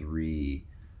only three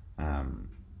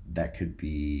that could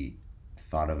be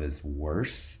thought of as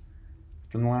worse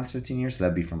from the last 15 years, so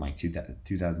that'd be from like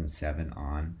 2007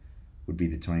 on, would be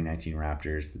the 2019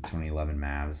 Raptors, the 2011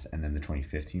 Mavs, and then the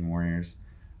 2015 Warriors.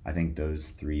 I think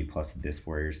those three plus this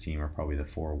Warriors team are probably the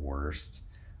four worst.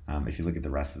 If you look at the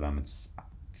rest of them, it's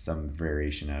some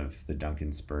variation of the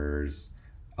Duncan Spurs,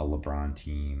 a LeBron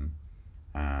team,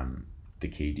 the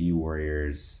KD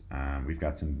Warriors. We've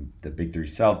got the big three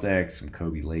Celtics, some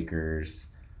Kobe Lakers,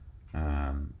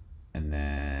 and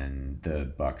then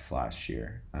the Bucks last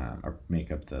year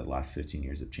make up the last 15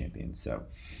 years of champions. So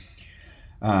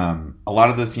a lot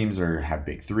of those teams have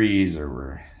big threes or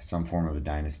were some form of a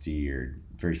dynasty or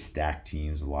very stacked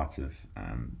teams with lots of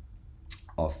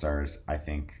all-stars. I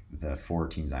think the four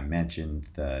teams I mentioned,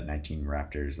 the 19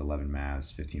 Raptors, 11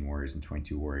 Mavs, 15 Warriors, and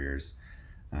 22 Warriors.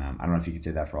 I don't know if you could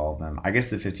say that for all of them. I guess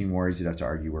the 15 Warriors, you'd have to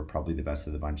argue, were probably the best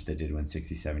of the bunch. They did win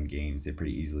 67 games. They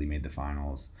pretty easily made the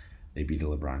finals. They beat a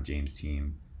LeBron James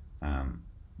team.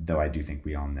 Though I do think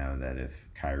we all know that if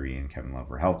Kyrie and Kevin Love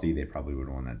were healthy, they probably would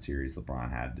have won that series.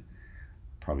 LeBron had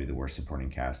probably the worst supporting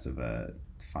cast of a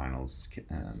finals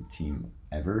team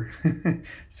ever.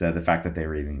 So the fact that they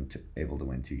were even able to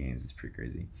win 2 games is pretty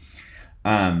crazy.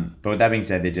 But with that being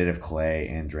said, they did have Clay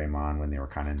and Draymond when they were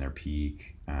kind of in their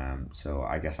peak. So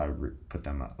I guess I would put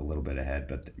them a little bit ahead.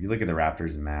 But if you look at the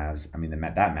Raptors and Mavs,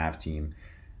 that Mavs team,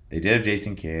 they did have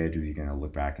Jason Kidd, who you're going to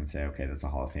look back and say, okay, that's a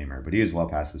Hall of Famer. But he was well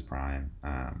past his prime.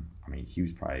 He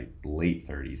was probably late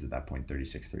 30s at that point,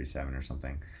 36, 37 or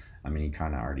something. He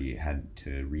kind of already had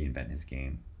to reinvent his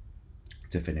game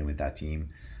to fit in with that team.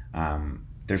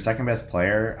 Their second best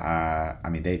player,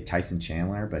 they Tyson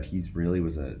Chandler, but he's really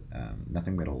was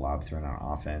nothing but a lob threat on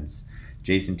offense.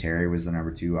 Jason Terry was the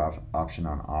number 2 option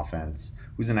on offense,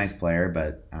 who's a nice player,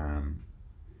 but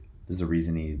there's a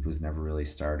reason he was never really a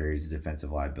starter. He's a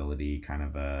defensive liability, kind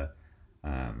of a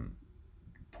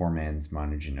poor man's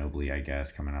Manu Ginobili, I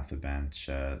guess, coming off the bench.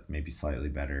 Maybe slightly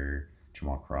better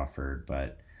Jamal Crawford,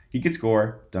 but he could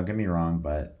score. Don't get me wrong,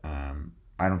 but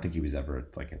I don't think he was ever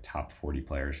like a top 40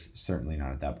 player. Certainly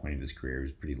not at that point of his career. He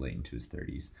was pretty late into his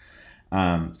 30s.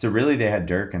 So really, they had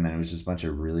Dirk, and then it was just a bunch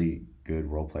of really good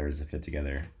role players that fit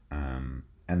together. And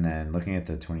then looking at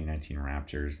the 2019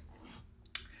 Raptors,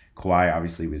 Kawhi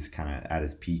obviously was kind of at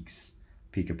his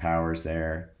peak of powers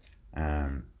there.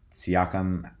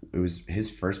 Siakam, it was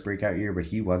his first breakout year, but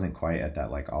he wasn't quite at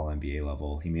that like all NBA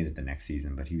level. He made it the next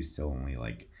season, but he was still only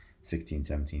like 16,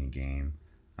 17 a game.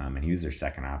 And he was their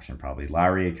second option probably.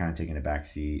 Lowry had kind of taken a back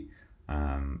seat,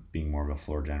 being more of a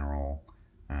floor general.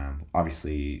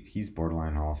 Obviously, he's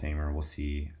borderline Hall of Famer. We'll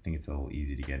see. I think it's a little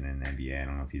easy to get in the NBA. I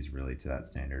don't know if he's really to that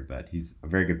standard, but he's a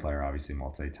very good player, obviously,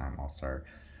 multi-time All-Star.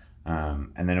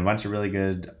 And then a bunch of really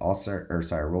good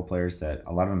role players that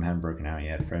a lot of them haven't broken out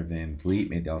yet. Fred VanVleet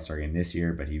made the All-Star game this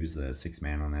year, but he was the sixth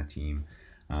man on that team.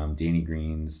 Danny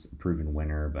Green's a proven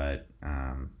winner, but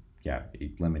a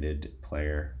limited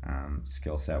player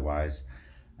skill set wise.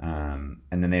 And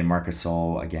then they had Marcus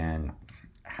Gasol, again,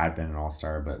 had been an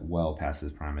all-star, but well past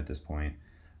his prime at this point.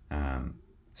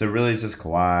 So really it's just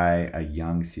Kawhi, a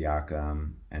young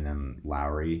Siakam, and then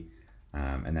Lowry,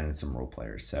 and then some role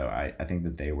players. So I think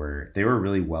that they were a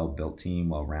really well-built team,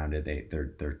 well-rounded.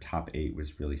 Their top 8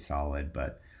 was really solid,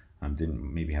 but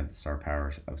didn't maybe have the star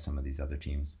power of some of these other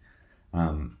teams.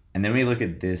 And then we look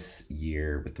at this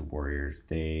year with the Warriors.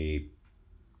 They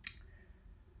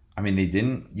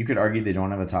didn't. You could argue they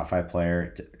don't have a top 5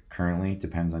 player currently.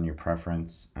 Depends on your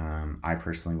preference. I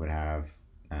personally would have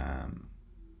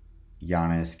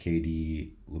Giannis,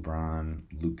 KD, LeBron,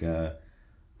 Luka,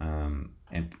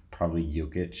 and probably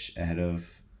Jokic ahead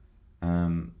of,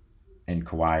 and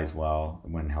Kawhi as well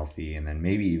when healthy, and then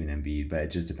maybe even Embiid. But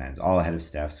it just depends. All ahead of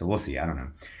Steph. So we'll see. I don't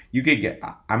know.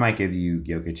 I might give you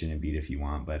Jokic and Embiid if you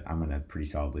want, but I'm gonna pretty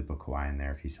solidly put Kawhi in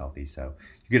there if he's healthy. So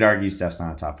you could argue Steph's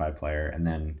not a top 5 player, and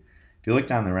then if you look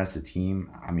down the rest of the team,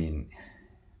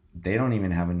 they don't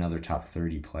even have another top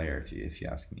 30 player, if you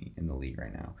ask me, in the league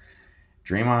right now.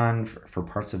 Draymond, for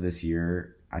parts of this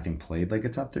year, I think played like a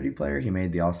top 30 player. He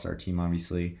made the All-Star team,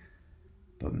 obviously.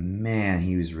 But, man,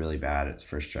 he was really bad at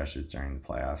first stretches during the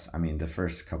playoffs. The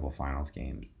first couple finals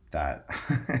games, that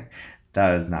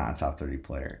is not a top 30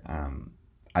 player.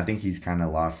 I think he's kind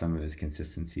of lost some of his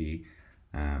consistency.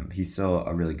 He's still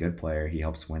a really good player. He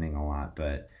helps winning a lot,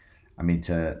 but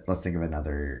let's think of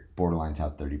another borderline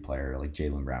top 30 player like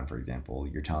Jaylen Brown, for example.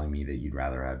 You're telling me that you'd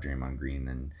rather have Draymond Green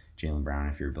than Jaylen Brown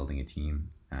if you're building a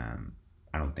team?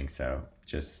 I don't think so.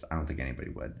 I don't think anybody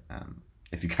would.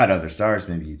 If you got other stars,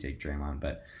 maybe you take Draymond,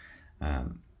 but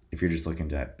if you're just looking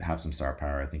to have some star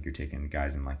power, I think you're taking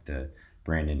guys in like the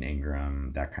Brandon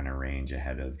Ingram, that kind of range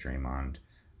ahead of Draymond,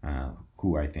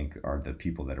 who I think are the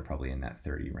people that are probably in that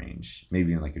 30 range.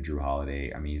 Maybe even like a Drew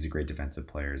Holiday. He's a great defensive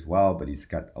player as well, but he's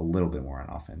got a little bit more on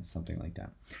offense, something like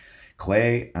that.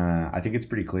 Clay, I think it's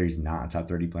pretty clear he's not a top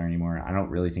 30 player anymore. I don't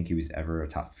really think he was ever a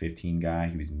top 15 guy.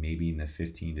 He was maybe in the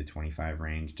 15 to 25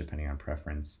 range, depending on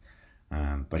preference.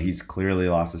 But he's clearly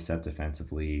lost a step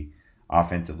defensively.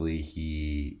 Offensively,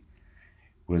 he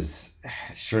was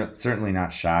certainly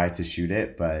not shy to shoot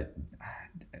it, but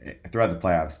throughout the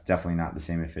playoffs, definitely not the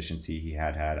same efficiency he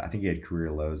had. I think he had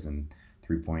career lows in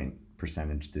 3-point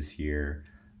percentage this year,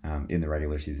 in the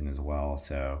regular season as well.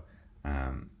 So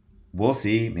we'll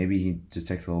see. Maybe he just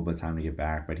takes a little bit of time to get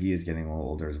back, but he is getting a little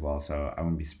older as well. So I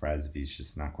wouldn't be surprised if he's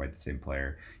just not quite the same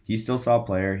player. He's still a solid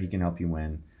player. He can help you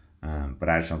win, but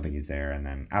I just don't think he's there. And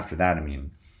then after that,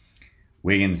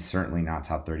 Wiggins certainly not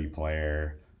top 30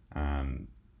 player.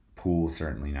 Poole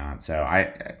certainly not. So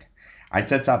I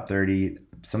said top 30.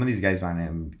 Some of these guys might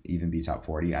even be top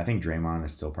 40. I think Draymond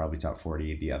is still probably top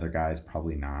 40. The other guys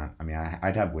probably not.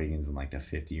 I'd have Wiggins in like the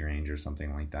 50 range or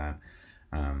something like that.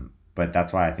 But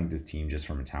that's why I think this team, just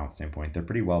from a talent standpoint, they're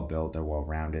pretty well built. They're well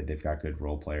rounded. They've got good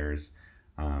role players.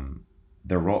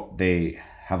 They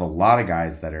have a lot of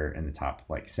guys that are in the top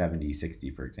like 70,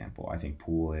 60, for example. I think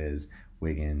Poole is,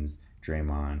 Wiggins,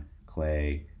 Draymond,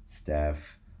 Clay,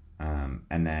 Steph,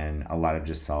 and then a lot of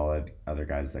just solid other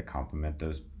guys that complement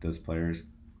those players.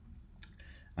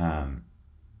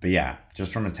 But yeah,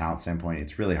 just from a talent standpoint,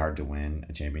 it's really hard to win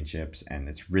a championships, and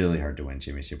it's really hard to win a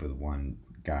championship with one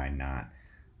guy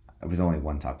with only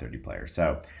one top 30 player.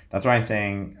 So that's why I'm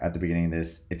saying at the beginning of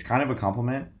this, it's kind of a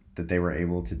compliment that they were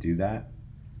able to do that,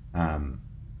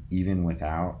 even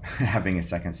without having a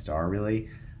second star, really.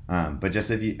 But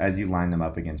just as you line them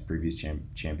up against previous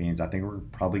champions, I think we're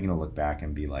probably going to look back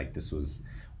and be like, this was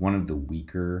one of the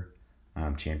weaker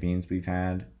champions we've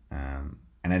had.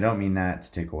 And I don't mean that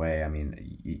to take away.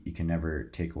 You can never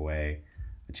take away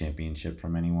a championship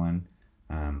from anyone.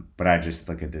 But I just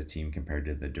look at this team compared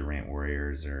to the Durant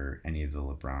Warriors or any of the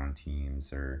LeBron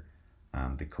teams or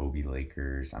the Kobe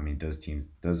Lakers. I mean, those teams,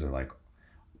 those are like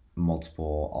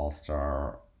multiple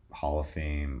All-Star, Hall of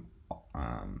Fame,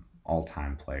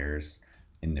 all-time players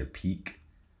in their peak.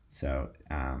 So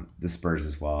the Spurs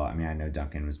as well. I mean, I know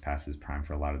Duncan was past his prime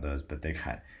for a lot of those, but they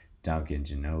got Duncan,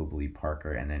 Ginobili,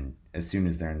 Parker, and then as soon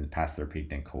as they're in the past their peak,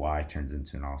 then Kawhi turns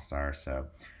into an all-star. So,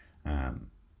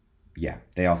 yeah,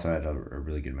 they also had a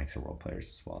really good mix of role players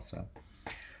as well. So,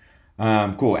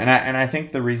 cool. And I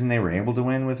think the reason they were able to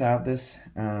win without this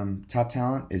top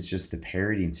talent is just the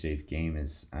parity in today's game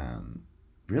is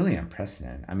really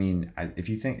unprecedented. I mean, if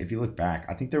you look back,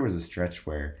 I think there was a stretch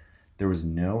where there was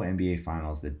no NBA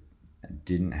Finals that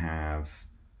didn't have,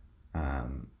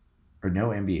 or no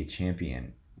NBA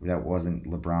champion that wasn't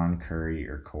LeBron, Curry,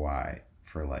 or Kawhi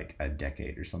for like a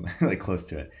decade or something like close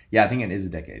to it. Yeah, I think it is a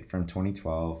decade from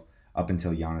 2012 up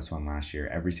until Giannis won last year.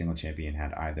 Every single champion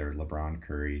had either LeBron,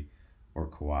 Curry, or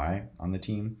Kawhi on the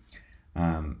team.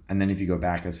 And then if you go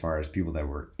back as far as people that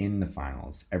were in the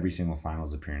finals, every single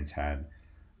finals appearance had,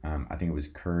 I think it was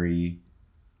Curry,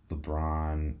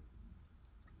 LeBron,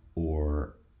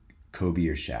 or Kobe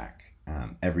or Shaq.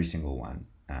 Every single one.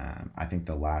 I think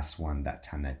the last one that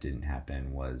time that didn't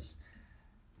happen was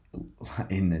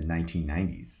in the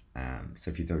 1990s.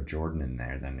 So if you throw Jordan in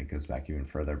there, then it goes back even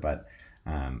further. But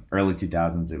early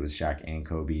 2000s, it was Shaq and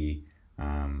Kobe.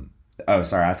 Oh,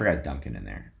 sorry, I forgot Duncan in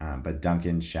there. But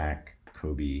Duncan, Shaq,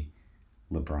 Kobe,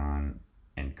 LeBron,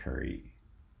 and Curry.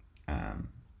 You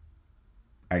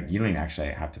don't even actually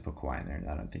have to put Kawhi in there.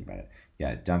 I don't think about it.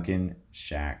 Yeah, Duncan,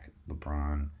 Shaq,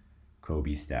 LeBron,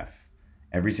 Kobe, Steph.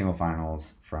 Every single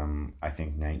finals from, I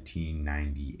think,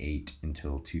 1998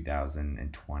 until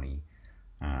 2020.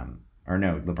 Or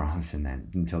no, LeBron was in that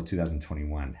until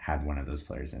 2021 had one of those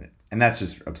players in it. And that's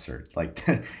just absurd. Like,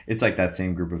 it's like that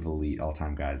same group of elite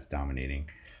all-time guys dominating.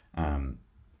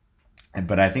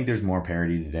 But I think there's more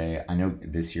parity today. I know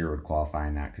this year would qualify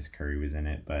in that because Curry was in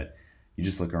it, but you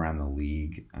just look around the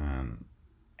league, and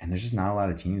there's just not a lot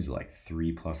of teams with like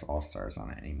 3+ all-stars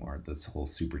on it anymore. This whole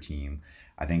super team,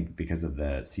 I think because of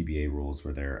the CBA rules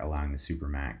where they're allowing the super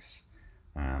max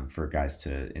for guys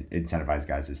to incentivize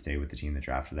guys to stay with the team that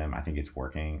drafted them, I think it's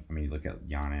working. I mean, you look at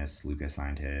Giannis, Luka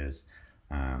signed his.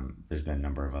 There's been a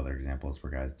number of other examples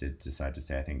where guys did decide to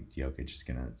stay. I think Jokic is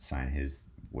going to sign his,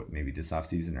 maybe this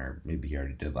offseason, or maybe he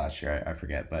already did last year. I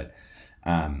forget. But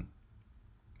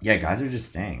yeah, guys are just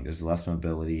staying. There's less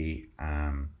mobility.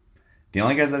 The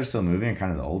only guys that are still moving are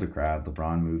kind of the older crowd.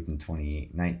 LeBron moved in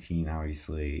 2019,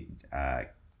 obviously.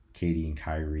 KD and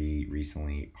Kyrie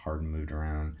recently. Harden moved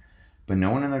around. But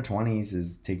no one in their 20s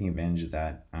is taking advantage of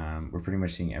that. We're pretty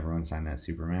much seeing everyone sign that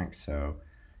Supermax. So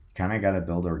you kind of got to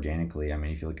build organically. I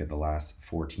mean, if you look at the last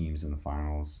 4 teams in the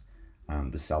finals,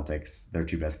 the Celtics, their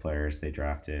 2 best players they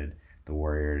drafted. The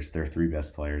Warriors, their 3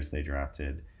 best players they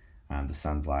drafted. The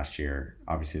Suns last year,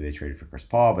 obviously they traded for Chris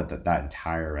Paul, but that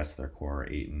entire rest of their core,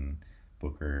 Ayton,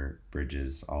 Booker,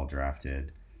 Bridges, all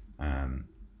drafted. And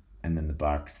then the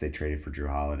Bucks, they traded for Drew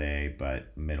Holiday,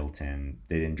 but Middleton,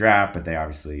 they didn't draft, but they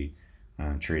obviously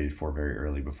traded for very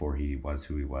early before he was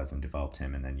who he was and developed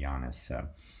him, and then Giannis. So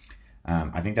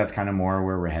I think that's kind of more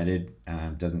where we're headed.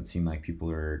 Doesn't seem like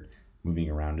people are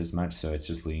moving around as much, so it's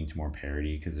just leading to more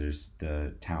parity because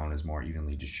the talent is more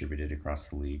evenly distributed across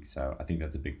the league. So I think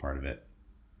that's a big part of it.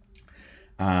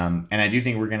 And I do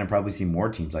think we're going to probably see more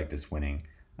teams like this winning,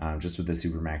 just with the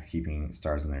Supermax keeping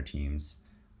stars in their teams,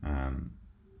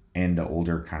 and the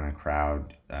older kind of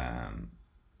crowd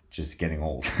just getting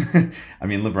old. I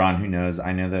mean, LeBron, who knows?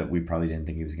 I know that we probably didn't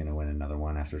think he was going to win another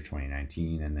one after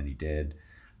 2019, and then he did.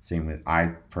 Same with, I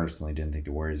personally didn't think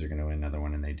the Warriors are going to win another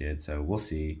one, and they did. So we'll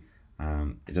see.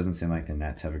 It doesn't seem like the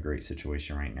Nets have a great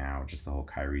situation right now, just the whole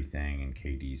Kyrie thing and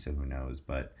KD, so who knows.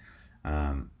 But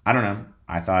I don't know.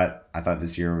 I thought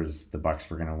this year was the Bucks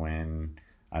were going to win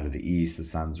out of the East. The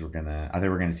Suns were going to, I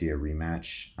think we're going to see a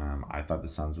rematch. I thought the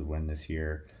Suns would win this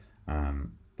year.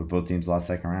 But both teams lost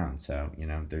second round. So,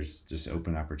 there's just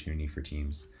open opportunity for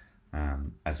teams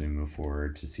as we move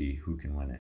forward to see who can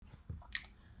win it.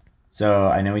 So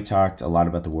I know we talked a lot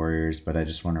about the Warriors, but I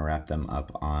just want to wrap them up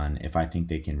on if I think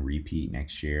they can repeat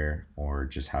next year or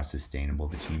just how sustainable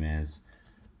the team is.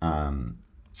 I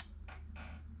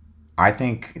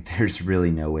think there's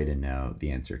really no way to know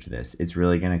the answer to this. It's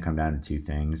really going to come down to 2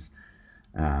 things,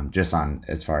 just on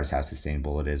as far as how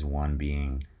sustainable it is. One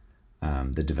being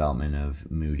the development of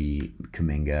Moody,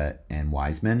 Kuminga, and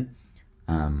Wiseman.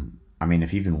 I mean,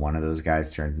 if even one of those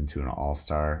guys turns into an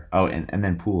all-star, and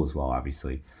then Poole as well,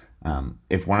 obviously.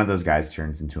 If one of those guys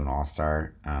turns into an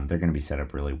all-star, they're going to be set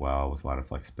up really well with a lot of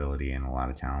flexibility and a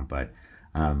lot of talent. But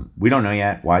we don't know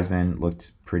yet. Wiseman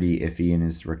looked pretty iffy in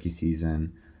his rookie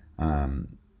season.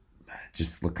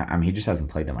 just look. I mean, he just hasn't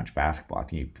played that much basketball. I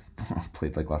think he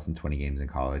played like less than 20 games in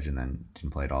college, and then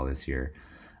didn't play it all this year.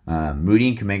 Moody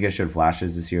and Kuminga showed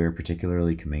flashes this year,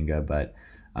 particularly Kuminga, but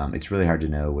it's really hard to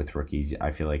know with rookies.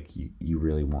 I feel like you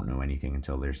really won't know anything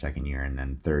until their second year, and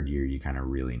then third year you kind of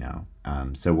really know.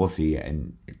 So we'll see,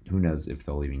 and who knows if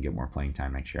they'll even get more playing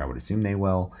time next year. I would assume they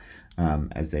will,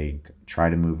 as they try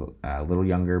to move a little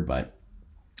younger, but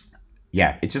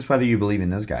yeah, it's just whether you believe in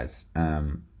those guys.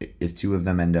 If two of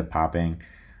them end up popping,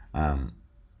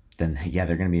 then yeah,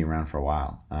 they're going to be around for a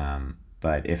while.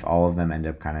 But if all of them end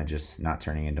up kind of just not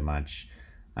turning into much,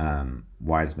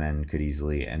 Wiseman could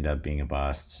easily end up being a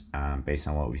bust based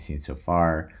on what we've seen so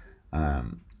far.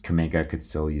 Kuminga could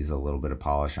still use a little bit of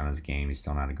polish on his game. He's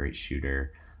still not a great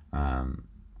shooter.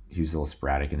 He was a little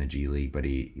sporadic in the G League, but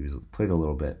he played a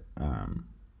little bit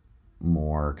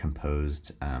more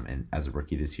composed and as a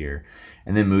rookie this year.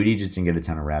 And then Moody just didn't get a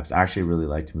ton of reps. I actually really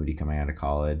liked Moody coming out of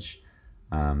college.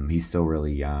 He's still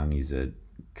really young.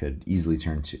 Could easily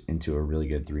turn into a really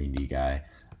good 3-and-D guy.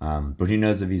 But who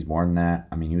knows if he's more than that.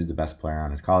 I mean, he was the best player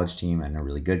on his college team and a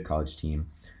really good college team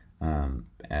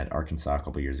at Arkansas a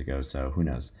couple years ago. So who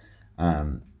knows?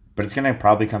 But it's going to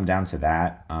probably come down to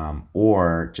that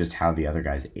or just how the other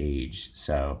guys age.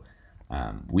 So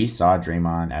we saw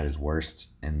Draymond at his worst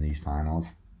in these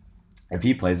finals. If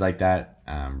he plays like that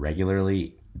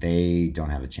regularly, they don't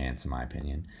have a chance, in my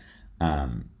opinion.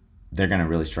 They're going to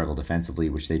really struggle defensively,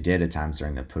 which they did at times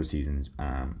during the postseason,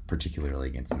 particularly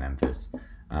against Memphis.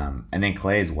 And then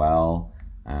Clay as well.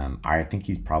 I think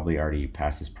he's probably already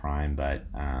past his prime, but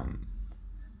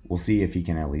we'll see if he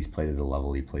can at least play to the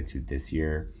level he played to this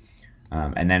year.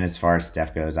 And then as far as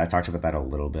Steph goes, I talked about that a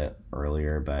little bit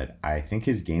earlier, but I think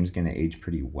his game's going to age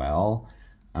pretty well.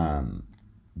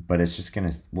 But it's just going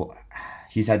to – well,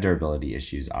 he's had durability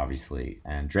issues, obviously.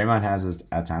 And Draymond has this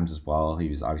at times as well. He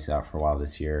was obviously out for a while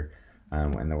this year,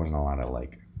 and there wasn't a lot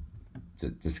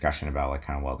of, discussion about,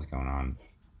 kind of what was going on.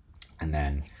 And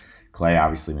then Clay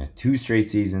obviously missed 2 straight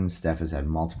seasons. Steph has had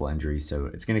multiple injuries, so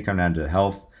it's going to come down to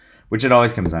health, which it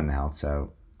always comes down to health.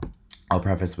 So I'll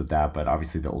preface with that, but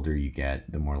obviously the older you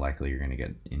get, the more likely you're going to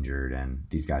get injured, and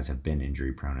these guys have been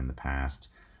injury prone in the past.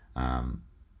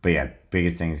 But yeah,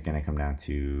 biggest thing is going to come down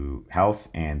to health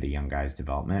and the young guys'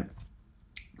 development.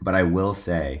 But I will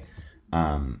say,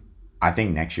 I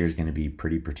think next year is going to be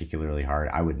pretty particularly hard.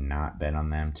 I would not bet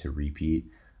on them to repeat.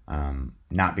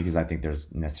 Not because I think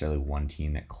there's necessarily one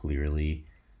team that clearly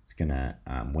is going to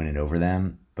win it over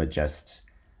them, but just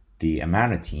the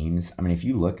amount of teams. I mean, if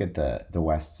you look at the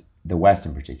West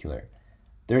in particular,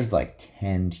 there's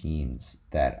 10 teams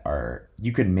that are,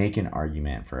 you could make an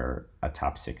argument for a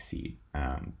top 6 seed,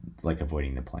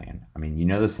 avoiding the play-in. I mean,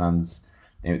 the Suns,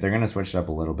 they're going to switch it up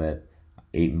a little bit.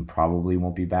 Ayton probably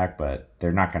won't be back, but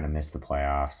they're not going to miss the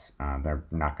playoffs. They're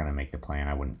not going to make the play-in,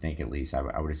 I wouldn't think, at least.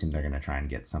 I would assume they're going to try and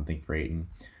get something for Ayton.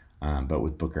 But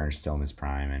with Booker still in his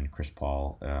prime and Chris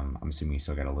Paul, I'm assuming he's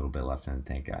still got a little bit left in the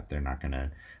tank. They're not going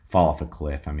to fall off a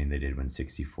cliff. I mean, they did win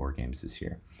 64 games this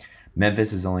year.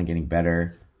 Memphis is only getting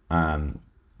better.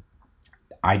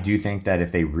 I do think that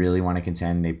if they really want to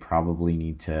contend, they probably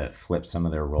need to flip some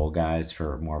of their role guys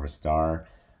for more of a star.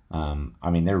 I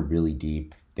mean, they're really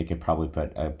deep. They could probably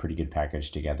put a pretty good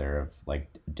package together of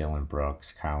Dylan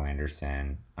Brooks, Kyle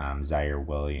Anderson, Zaire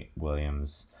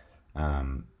Williams.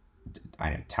 I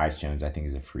know Tyus Jones, I think,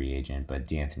 is a free agent, but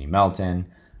DeAnthony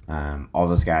Melton, all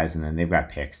those guys. And then they've got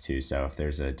picks too. So if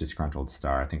there's a disgruntled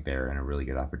star, I think they're in a really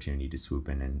good opportunity to swoop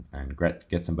in and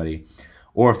get somebody.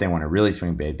 Or if they want to really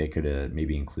swing big, they could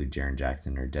maybe include Jaren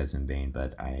Jackson or Desmond Bane,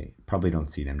 but I probably don't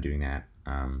see them doing that.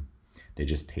 They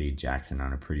just paid Jackson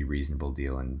on a pretty reasonable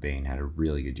deal, and Bane had a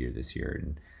really good year this year.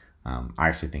 And I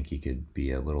actually think he could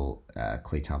be a little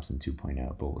Klay Thompson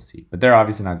 2.0, but we'll see. But they're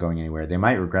obviously not going anywhere. They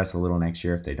might regress a little next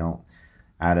year if they don't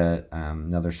add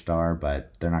another star,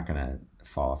 but they're not going to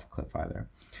fall off a cliff either.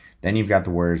 Then you've got the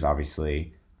Warriors,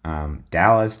 obviously.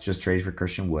 Dallas just traded for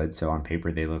Christian Wood, so on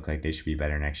paper they look like they should be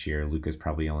better next year. Luka's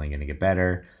probably only going to get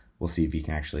better. We'll see if he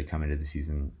can actually come into the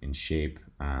season in shape.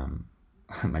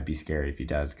 It might be scary if he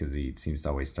does, because he seems to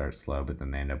always start slow, but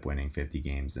then they end up winning 50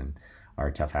 games and are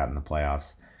a tough out in the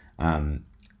playoffs.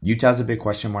 Utah's a big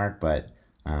question mark, but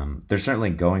they're certainly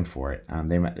going for it.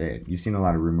 You've seen a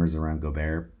lot of rumors around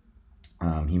Gobert.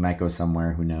 He might go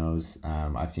somewhere, who knows.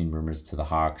 I've seen rumors to the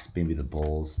Hawks, maybe the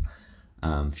Bulls,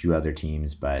 a few other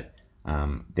teams, but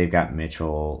they've got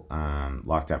Mitchell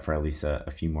locked up for at least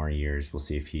a few more years. We'll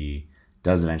see if he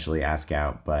does eventually ask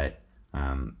out, but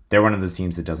they're one of those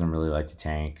teams that doesn't really like to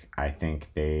tank. I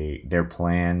think their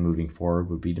plan moving forward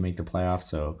would be to make the playoffs,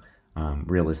 so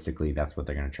realistically that's what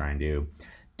they're going to try and do.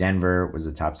 Denver was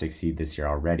a top 6 seed this year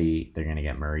already. They're going to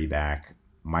get Murray back.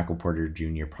 Michael Porter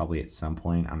Jr. probably at some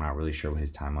point. I'm not really sure what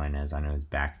his timeline is. I know his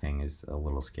back thing is a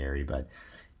little scary, but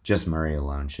just Murray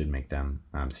alone should make them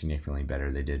significantly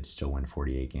better. They did still win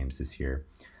 48 games this year.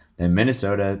 Then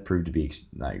Minnesota proved to be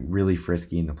like really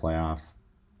frisky in the playoffs.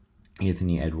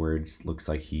 Anthony Edwards looks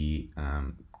like he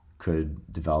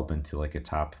could develop into like a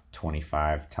top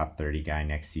 25, top 30 guy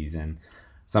next season.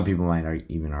 Some people might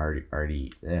even argue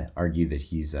that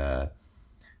he's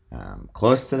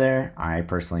close to there. I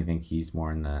personally think he's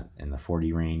more in the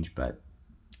 40 range, but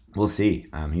we'll see.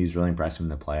 He was really impressive in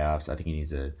the playoffs. I think he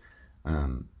needs to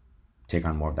take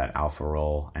on more of that alpha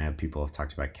role. I know people have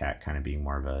talked about Cat kind of being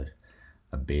more of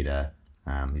a beta.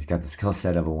 He's got the skill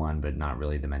set of a one, but not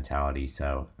really the mentality.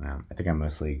 So I think I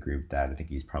mostly agree with that. I think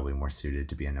he's probably more suited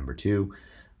to be a number 2.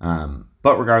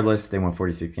 But regardless, they won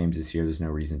 46 games this year. There's no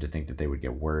reason to think that they would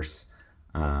get worse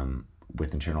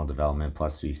with internal development.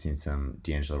 Plus, we've seen some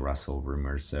D'Angelo Russell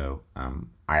rumors. So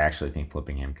I actually think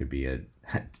flipping him could be a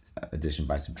addition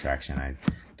by subtraction. I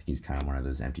think he's kind of one of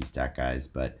those empty stat guys,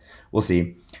 but we'll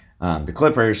see. The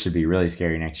Clippers should be really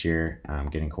scary next year,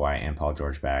 getting Kawhi and Paul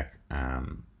George back.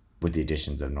 With the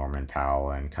additions of Norman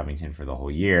Powell and Covington for the whole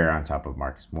year, on top of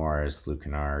Marcus Morris, Luke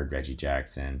Kennard, Reggie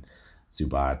Jackson,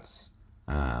 Zubats,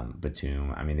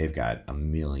 Batum. I mean, they've got a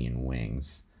million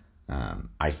wings.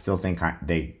 I still think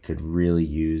they could really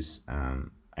use an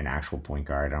actual point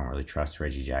guard. I don't really trust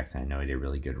Reggie Jackson. I know he did a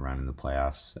really good run in the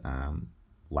playoffs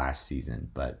last season,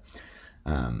 but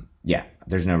yeah,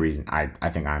 there's no reason. I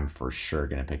think I'm for sure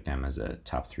going to pick them as a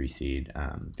top 3 seed.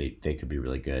 They could be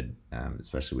really good,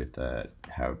 especially with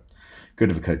how good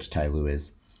of a coach Ty Lue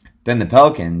is. Then the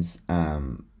Pelicans,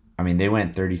 I mean, they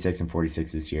went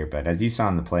 36-46 this year, but as you saw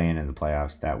in the play-in and the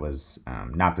playoffs, that was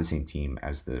not the same team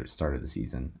as the start of the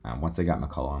season. Once they got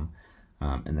McCollum,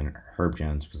 and then Herb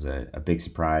Jones was a big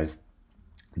surprise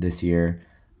this year,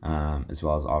 as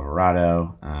well as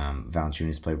Alvarado.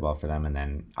 Valanciunas played well for them, and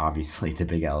then obviously the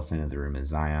big elephant in the room is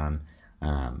Zion.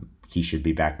 He should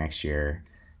be back next year.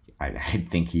 I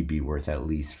think he'd be worth at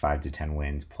least 5 to 10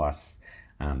 wins plus.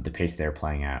 The pace they're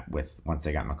playing at once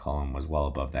they got McCollum was well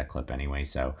above that clip anyway.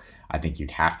 So I think you'd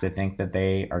have to think that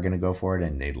they are going to go for it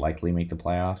and they'd likely make the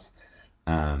playoffs.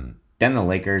 Then the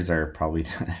Lakers are probably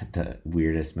the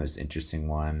weirdest, most interesting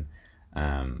one.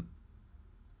 Man,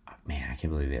 I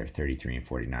can't believe they're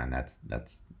 33-49.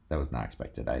 That was not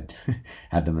expected. I'd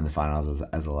had them in the finals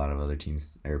as a lot of other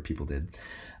teams or people did.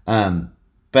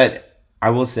 But I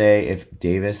will say if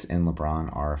Davis and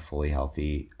LeBron are fully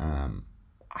healthy,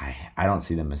 I don't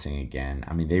see them missing again.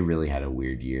 I mean, they really had a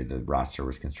weird year. The roster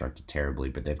was constructed terribly,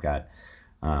 but they've got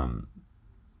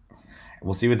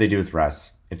we'll see what they do with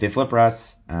Russ. If they flip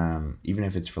Russ, even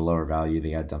if it's for lower value,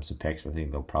 they got dumps of picks. I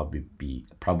think they'll probably be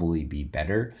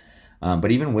better.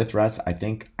 But even with Russ,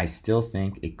 I still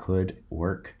think it could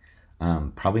work.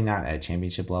 Probably not at a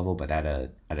championship level, but at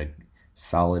a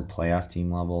solid playoff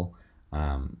team level.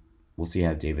 We'll see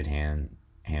how David Ham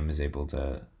is able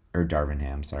to. Or Darvin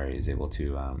Ham, is able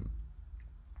to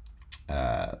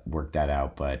work that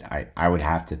out. But I would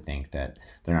have to think that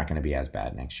they're not going to be as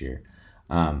bad next year.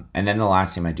 And then the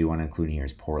last team I do want to include here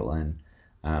is Portland.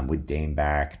 With Dame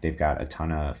back, they've got a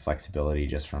ton of flexibility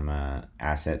just from a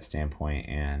asset standpoint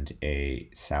and a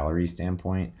salary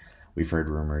standpoint. We've heard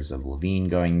rumors of Levine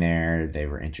going there. They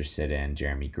were interested in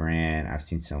Jeremy Grant. I've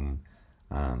seen some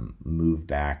move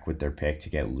back with their pick to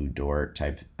get Lou Dort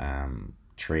type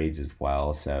trades as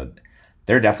well, so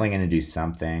they're definitely going to do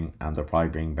something. They'll probably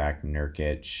bring back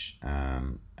Nurkic,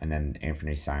 and then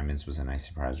Anthony Simons was a nice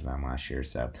surprise for them last year,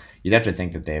 so you'd have to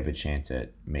think that they have a chance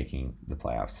at making the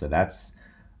playoffs. So that's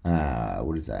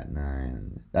what is that,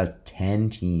 9? That's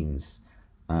 10 teams.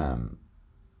 Two of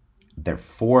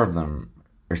them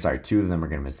are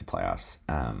going to miss the playoffs,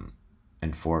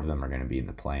 and 4 of them are going to be in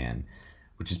the play-in,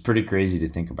 which is pretty crazy to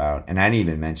think about. And I didn't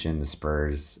even mention the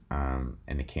Spurs and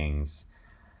the Kings.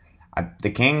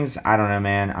 The Kings, I don't know,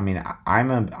 man. I mean,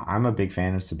 I'm a big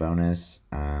fan of Sabonis.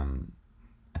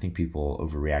 I think people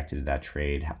overreacted to that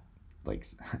trade. Like,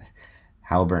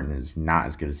 Halliburton is not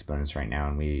as good as Sabonis right now,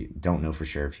 and we don't know for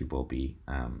sure if he will be.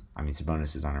 I mean,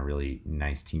 Sabonis is on a really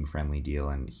nice team-friendly deal,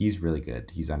 and he's really good.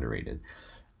 He's underrated.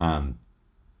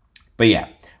 But yeah,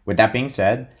 with that being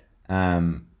said, it's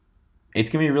going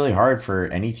to be really hard for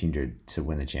any team to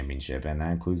win the championship, and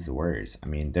that includes the Warriors. I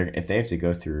mean, if they have to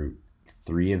go through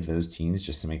 3 of those teams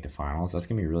just to make the finals, that's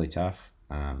going to be really tough.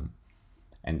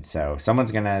 And so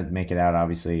someone's going to make it out,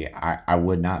 obviously. I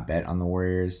would not bet on the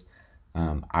Warriors.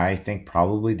 I think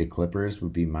probably the Clippers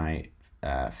would be my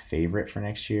favorite for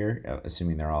next year,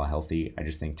 assuming they're all healthy. I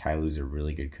just think Ty Lue's a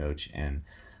really good coach, and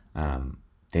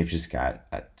they've just got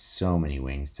so many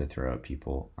wings to throw at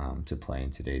people to play in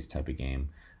today's type of game.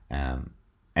 Um,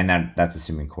 and that's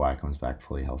assuming Kawhi comes back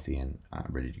fully healthy and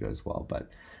ready to go as well. But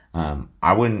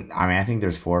I wouldn't. I mean, I think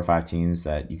there's 4 or 5 teams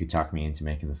that you could talk me into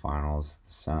making the finals.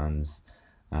 The Suns,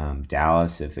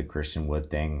 Dallas, if the Christian Wood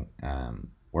thing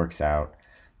works out.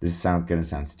 This is gonna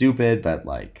sound stupid, but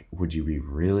like, would you be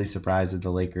really surprised if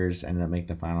the Lakers ended up making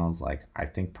the finals? Like, I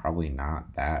think probably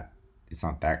not that. It's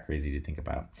not that crazy to think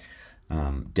about.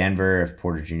 Denver, if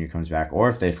Porter Jr. comes back, or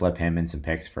if they flip him and some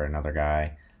picks for another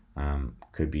guy,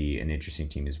 could be an interesting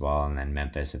team as well. And then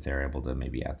Memphis, if they're able to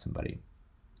maybe add somebody.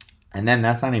 And then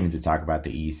that's not even to talk about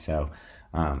the East. So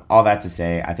all that to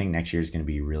say, I think next year is going to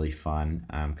be really fun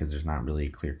because there's not really a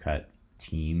clear-cut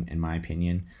team, in my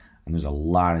opinion. And there's a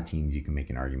lot of teams you can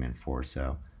make an argument for.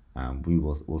 So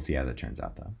we'll see how that turns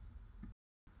out, though.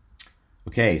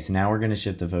 Okay, so now we're going to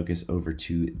shift the focus over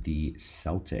to the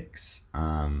Celtics.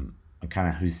 And kind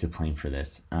of who's to blame for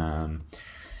this.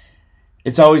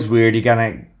 It's always weird. You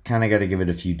kind of got to give it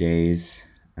a few days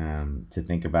to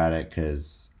think about it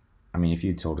because, I mean, if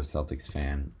you told a Celtics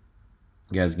fan,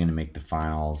 you guys are going to make the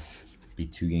finals, be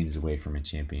 2 games away from a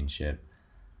championship,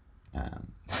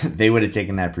 they would have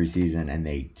taken that preseason, and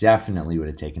they definitely would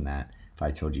have taken that if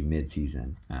I told you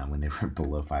mid-season when they were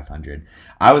below 500.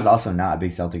 I was also not a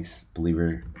big Celtics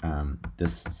believer.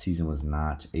 This season was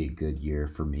not a good year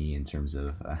for me in terms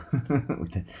of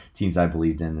the teams I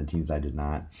believed in, the teams I did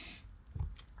not.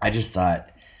 I just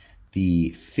thought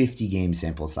the 50-game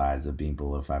sample size of being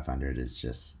below 500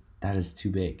 that is too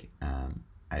big.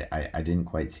 I didn't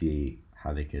quite see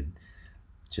how they could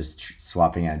just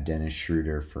swapping out Dennis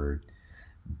Schroeder for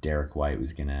Derek White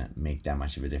was going to make that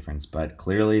much of a difference. But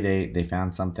clearly they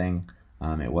found something.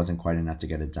 It wasn't quite enough to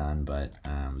get it done, but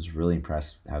I was really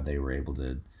impressed how they were able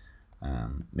to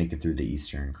make it through the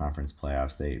Eastern Conference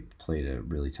playoffs. They played a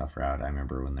really tough route. I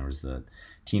remember when there was the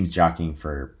teams jockeying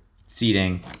for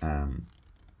seeding,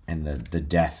 and the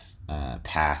death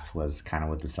path was kind of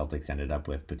what the Celtics ended up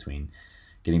with between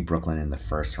getting Brooklyn in the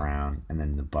first round and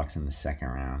then the Bucks in the second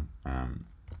round.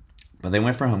 But they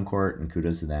went for home court, and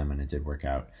kudos to them, and it did work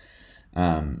out.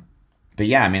 But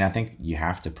yeah, I mean, I think you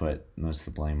have to put most of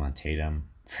the blame on Tatum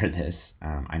for this.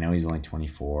 I know he's only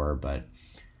 24, but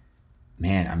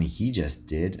man, I mean, he just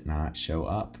did not show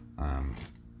up.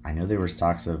 I know there was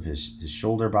talks of his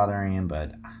shoulder bothering him,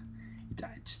 but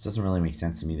it just doesn't really make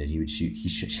sense to me that he would shoot.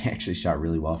 He actually shot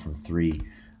really well from 3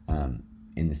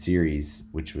 in the series,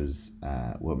 which was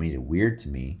what made it weird to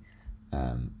me.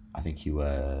 I think he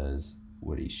was,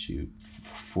 what did he shoot?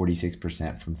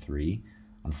 46% from 3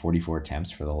 on 44 attempts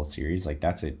for the whole series. Like,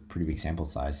 that's a pretty big sample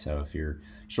size. So if your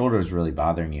shoulder is really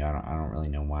bothering you, I don't really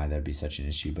know why that'd be such an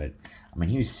issue. But I mean,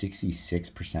 he was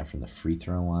 66% from the free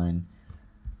throw line.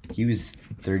 He was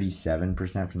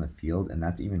 37% from the field, and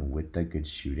that's even with the good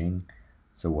shooting.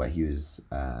 So what he was,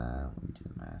 let me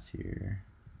do the math here.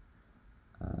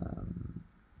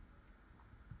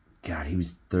 God, he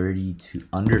was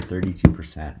under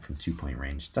 32% from 2-point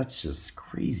range. That's just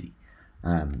crazy.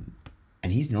 And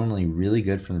he's normally really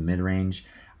good from the mid-range.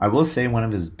 I will say one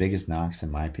of his biggest knocks, in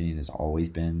my opinion, has always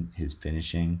been his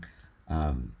finishing.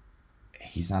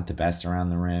 He's not the best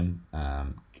around the rim.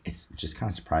 It's just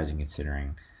kind of surprising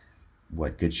considering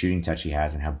what good shooting touch he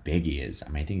has and how big he is. I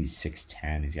mean, I think he's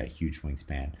 6'10". He's got a huge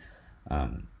wingspan.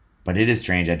 But it is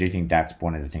strange. I do think that's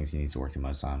one of the things he needs to work the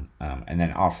most on. And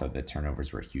then also the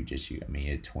turnovers were a huge issue. I mean, he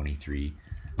had 23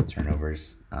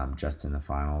 turnovers just in the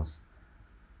finals.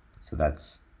 So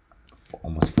that's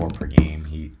almost 4 per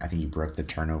game. I think he broke the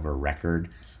turnover record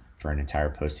for an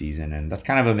entire postseason. And that's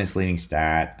kind of a misleading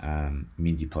stat. It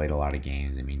means you played a lot of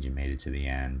games. It means you made it to the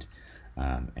end.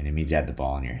 And it means you had the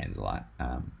ball in your hands a lot.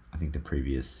 I think the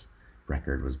previous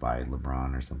record was by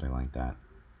LeBron or something like that.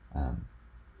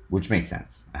 Which makes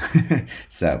sense.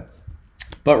 So,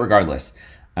 but regardless,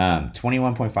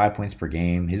 21.5 points per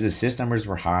game. His assist numbers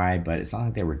were high, but it's not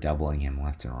like they were doubling him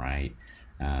left and right.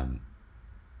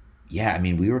 Yeah, I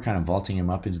mean, we were kind of vaulting him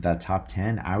up into that top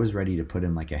 10. I was ready to put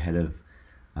him like ahead of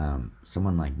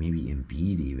someone like maybe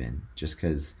Embiid even, just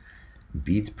because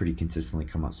Embiid's pretty consistently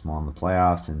come up small in the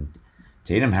playoffs, and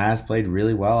Tatum has played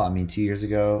really well. I mean, 2 years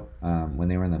ago when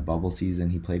they were in the bubble season,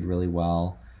 he played really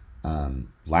well.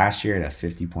 Last year at a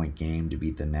 50-point game to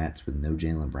beat the Nets with no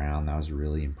Jaylen Brown, that was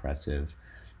really impressive.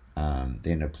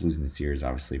 They ended up losing the series,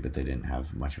 obviously, but they didn't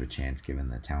have much of a chance given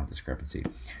the talent discrepancy.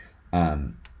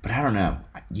 But I don't know.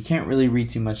 You can't really read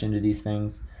too much into these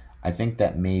things. I think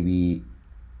that maybe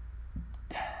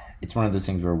it's one of those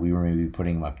things where we were maybe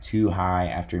putting him up too high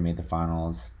after he made the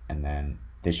finals, and then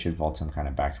this should vault him kind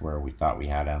of back to where we thought we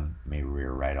had him. Maybe we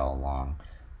were right all along.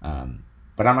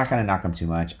 but I'm not going to knock him too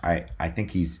much. I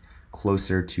think he's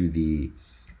closer to the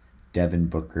Devin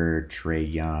Booker,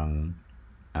 Trae Young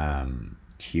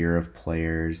tier of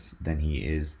players than he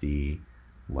is the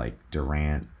like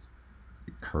Durant,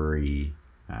 Curry,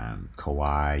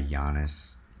 Kawhi,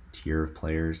 Giannis tier of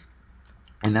players,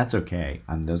 and that's okay.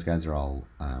 Those guys are all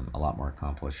a lot more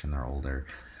accomplished and they're older,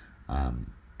 and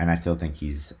I still think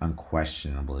he's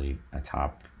unquestionably a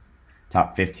top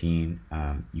 15.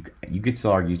 You could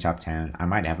still argue top 10. I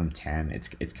might have him 10.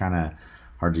 It's kind of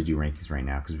hard to do rankings right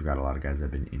now because we've got a lot of guys that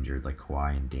have been injured, like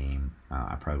Kawhi and Dame.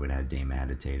 I probably would have had Dame ahead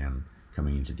of Tatum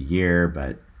coming into the year,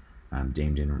 but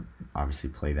Dame didn't obviously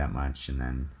play that much, and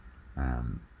then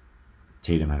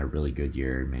Tatum had a really good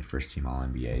year, made first team All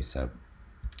NBA. So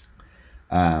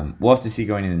we'll have to see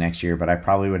going into next year, but I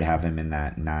probably would have him in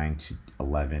that 9 to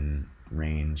 11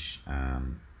 range.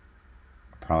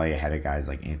 Probably ahead of guys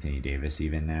like Anthony Davis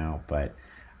even now, but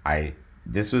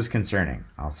this was concerning.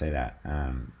 I'll say that.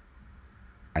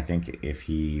 I think if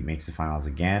he makes the finals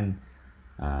again,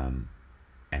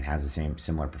 and has the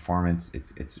similar performance,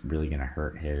 it's really going to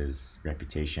hurt his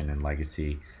reputation and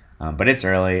legacy. But it's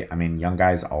early. I mean, young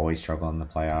guys always struggle in the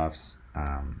playoffs,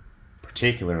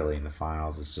 particularly in the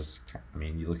finals. It's just, I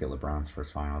mean, you look at LeBron's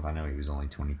first finals. I know he was only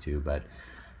 22, but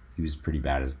he was pretty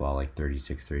bad as well, like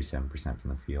 36, 37% from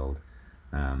the field.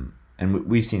 And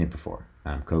we've seen it before.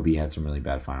 Kobe had some really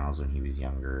bad finals when he was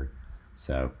younger.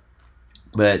 So,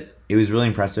 but it was really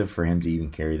impressive for him to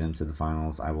even carry them to the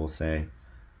finals, I will say.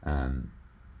 And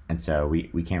so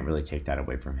we can't really take that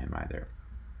away from him either.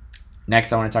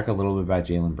 Next, I want to talk a little bit about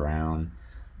Jaylen Brown.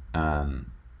 I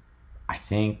don't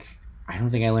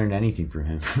think I learned anything from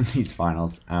him from these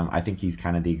finals. I think he's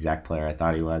kind of the exact player I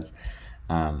thought he was.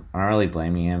 I'm not really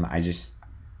blaming him.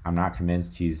 I'm not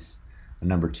convinced he's a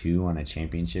number 2 on a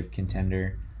championship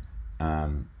contender.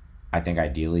 I think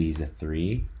ideally he's a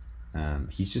 3.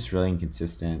 He's just really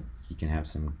inconsistent. He can have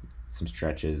some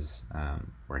stretches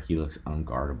where he looks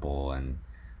unguardable and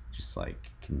just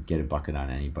like can get a bucket on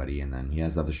anybody, and then he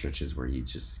has other stretches where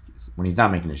when he's not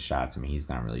making his shots, I mean, he's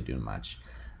not really doing much.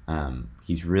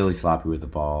 He's really sloppy with the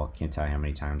ball. Can't tell you how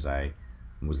many times I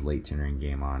was late turning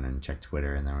game on and checked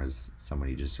Twitter, and there was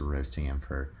somebody just roasting him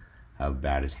for how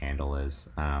bad his handle is.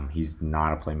 He's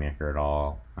not a playmaker at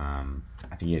all. I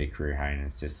think he had a career high in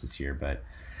assists this year, but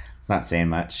it's not saying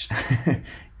much. It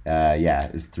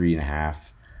was 3.5.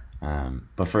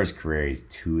 But for his career, he's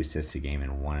 2 assists a game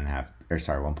and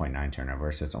 1.9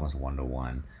 turnovers, so it's almost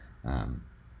 1-to-1.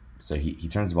 So he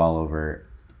turns the ball over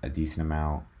a decent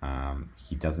amount.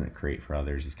 He doesn't create for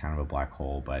others. He's kind of a black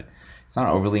hole, but it's not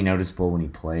overly noticeable when he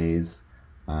plays.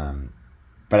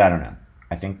 But I don't know.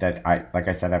 I think that like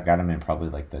I said, I've got him in probably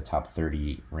like the top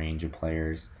 30 range of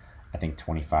players. I think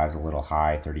 25 is a little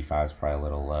high, 35 is probably a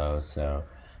little low. So,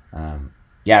 I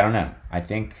don't know. I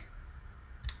think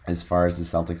as far as the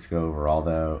Celtics go overall,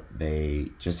 though, they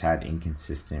just had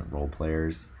inconsistent role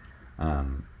players.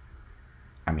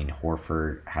 I mean,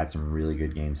 Horford had some really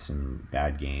good games, some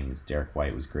bad games. Derek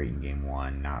White was great in game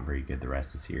 1, not very good the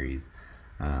rest of the series.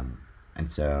 And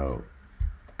so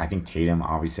I think Tatum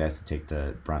obviously has to take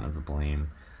the brunt of the blame.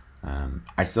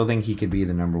 I still think he could be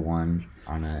the number 1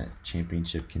 on a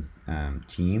championship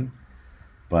team,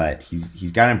 but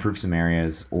he's got to improve some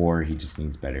areas, or he just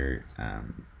needs better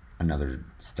another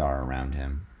star around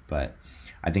him. But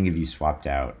I think if you swapped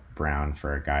out Brown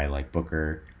for a guy like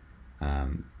Booker,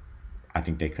 I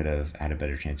think they could have had a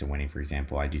better chance of winning. For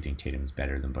example, I do think Tatum's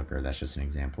better than Booker. That's just an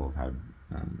example of how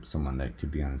someone that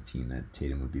could be on his team that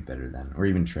Tatum would be better than, or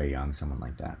even Trae Young, someone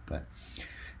like that. But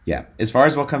yeah, as far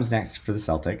as what comes next for the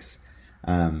Celtics,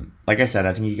 like I said,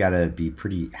 I think you got to be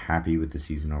pretty happy with the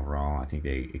season overall. I think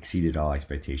they exceeded all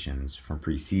expectations from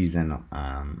preseason,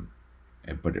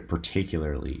 but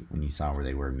particularly when you saw where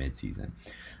they were mid-season.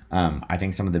 I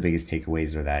think some of the biggest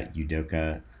takeaways are that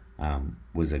Udoka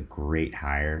was a great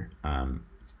hire.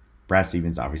 Brad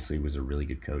Stevens obviously was a really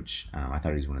good coach. I thought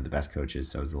he was one of the best coaches,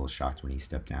 so I was a little shocked when he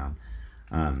stepped down.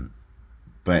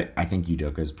 But I think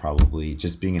Udoka is probably,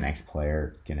 just being an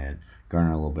ex-player, going to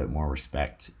garner a little bit more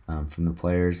respect from the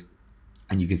players.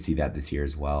 And you could see that this year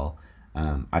as well.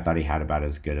 I thought he had about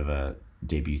as good of a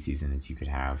debut season as you could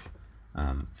have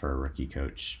for a rookie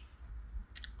coach.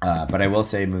 But I will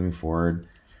say, moving forward,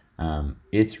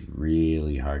 it's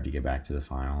really hard to get back to the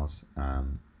finals.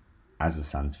 As a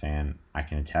Suns fan, I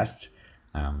can attest.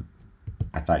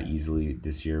 I thought easily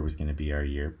this year was going to be our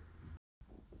year.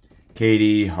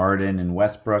 KD, Harden, and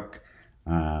Westbrook.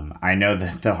 I know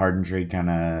that the Harden trade kind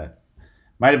of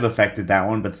might have affected that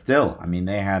one, but still, I mean,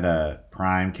 they had a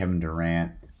prime Kevin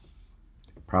Durant,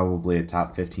 probably a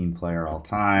top 15 player all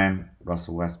time.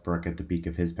 Russell Westbrook at the peak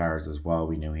of his powers as well.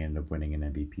 We knew he ended up winning an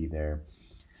MVP there.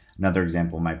 Another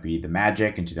example might be the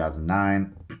Magic in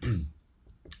 2009.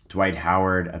 Dwight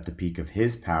Howard at the peak of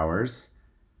his powers.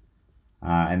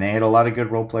 And they had a lot of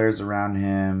good role players around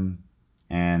him,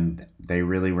 and they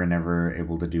really were never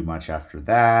able to do much after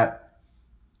that.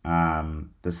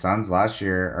 The Suns last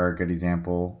year are a good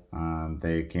example.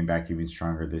 They came back even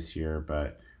stronger this year,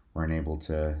 but weren't able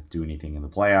to do anything in the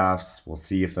playoffs. We'll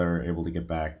see if they're able to get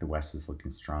back. The West is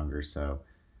looking stronger, so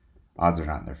odds are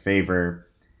not in their favor.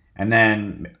 And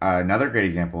then another great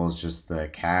example is just the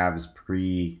Cavs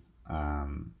pre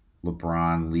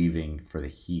LeBron leaving for the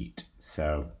Heat.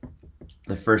 So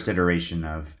the first iteration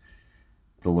of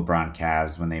the LeBron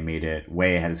Cavs when they made it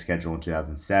way ahead of schedule in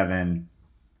 2007.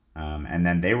 And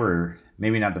then they were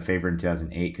maybe not the favorite in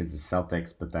 2008 because the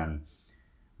Celtics, but then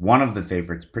one of the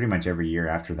favorites pretty much every year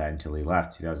after that until he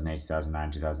left, 2008,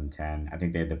 2009, 2010. I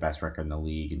think they had the best record in the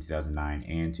league in 2009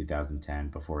 and 2010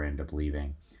 before he ended up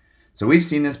leaving. So we've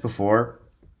seen this before.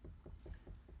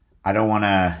 I don't want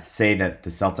to say that the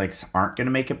Celtics aren't going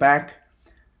to make it back,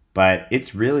 but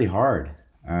it's really hard.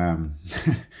 I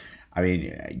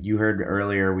mean, you heard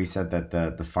earlier we said that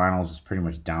the finals was pretty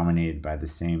much dominated by the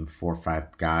same 4 or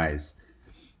 5 guys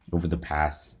over the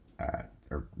past,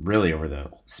 or really over the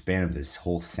span of this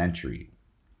whole century.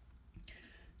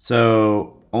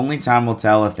 So only time will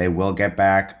tell if they will get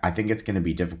back. I think it's going to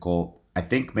be difficult. I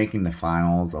think making the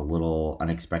finals a little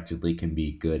unexpectedly can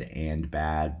be good and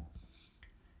bad.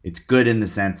 It's good in the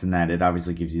sense in that it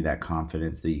obviously gives you that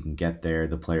confidence that you can get there.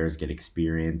 The players get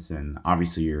experience, and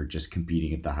obviously you're just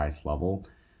competing at the highest level.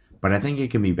 But I think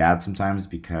it can be bad sometimes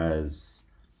because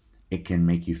it can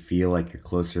make you feel like you're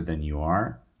closer than you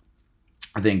are.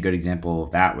 I think a good example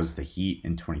of that was the Heat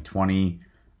in 2020.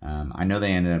 I know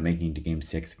they ended up making it to Game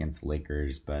 6 against the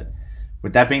Lakers, but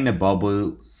with that being the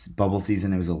bubble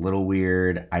season, it was a little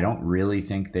weird. I don't really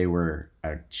think they were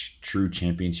a true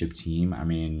championship team. I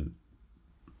mean,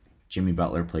 Jimmy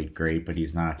Butler played great, but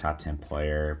he's not a top 10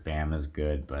 player. Bam is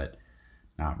good, but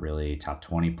not really a top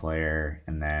 20 player.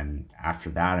 And then after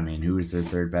that, I mean, who was their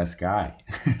third best guy?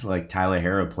 Like Tyler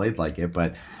Herro played like it,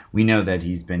 but we know that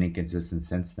he's been inconsistent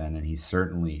since then, and he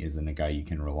certainly isn't a guy you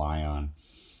can rely on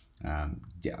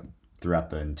throughout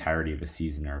the entirety of a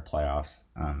season or playoffs.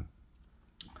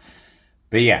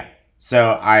 But yeah,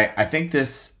 so I think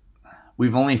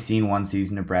we've only seen one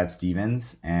season of Brad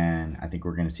Stevens, and I think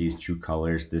we're going to see his true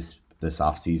colors this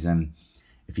offseason.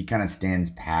 If he kind of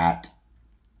stands pat,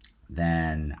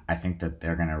 then I think that they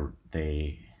are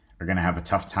going to have a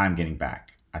tough time getting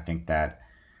back. I think that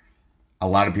a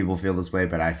lot of people feel this way,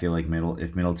 but I feel like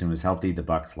if Middleton was healthy, the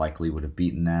Bucks likely would have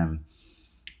beaten them.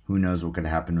 Who knows what could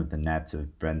have happened with the Nets if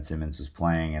Ben Simmons was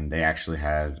playing and they actually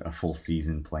had a full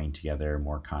season playing together,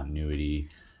 more continuity.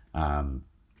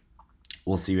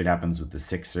 We'll see what happens with the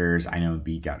Sixers. I know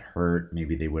Embiid got hurt.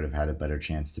 Maybe they would have had a better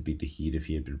chance to beat the Heat if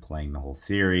he had been playing the whole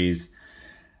series.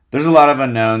 There's a lot of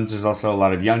unknowns. There's also a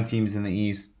lot of young teams in the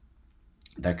East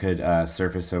that could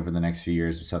surface over the next few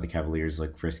years. We saw the Cavaliers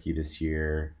look frisky this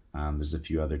year. There's a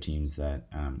few other teams that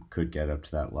could get up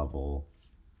to that level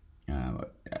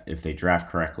if they draft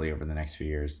correctly over the next few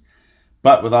years.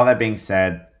 But with all that being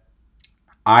said,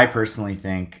 I personally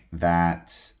think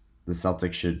that the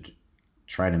Celtics should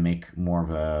try to make more of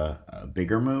a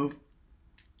bigger move.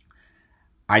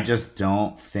 I just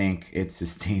don't think it's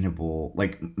sustainable.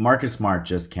 Like, Marcus Smart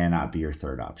just cannot be your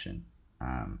third option.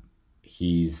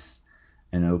 He's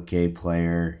an okay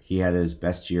player. He had his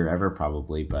best year ever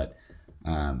probably, but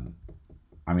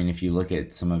I mean, if you look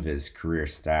at some of his career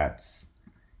stats,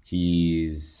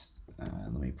 he's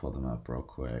let me pull them up real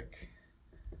quick.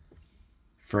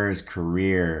 For his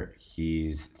career,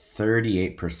 he's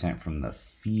 38% from the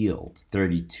field,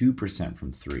 32%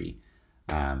 from three.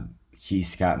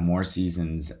 He's got more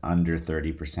seasons under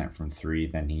 30% from three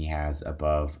than he has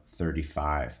above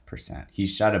 35%.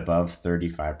 He's shot above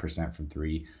 35% from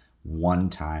three one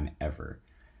time ever.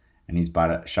 And he's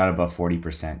shot above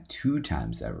 40% 2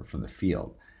 times ever from the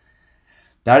field.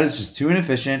 That is just too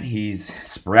inefficient. He's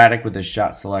sporadic with his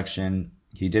shot selection.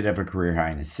 He did have a career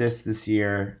high in assists this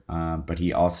year, but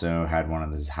he also had one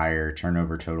of his higher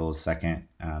turnover totals, second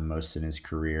most in his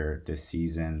career this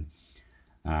season.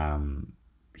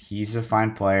 He's a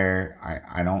fine player.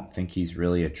 I don't think he's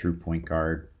really a true point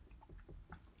guard.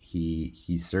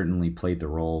 He certainly played the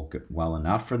role well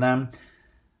enough for them,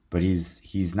 but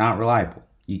he's not reliable.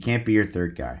 You can't be your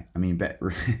third guy. I mean,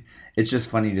 it's just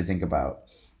funny to think about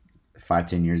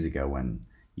 5-10 years ago when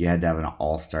you had to have an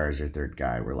all-star as your third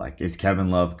guy. We're like, is Kevin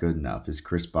Love good enough? Is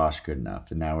Chris Bosh good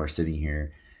enough? And now we're sitting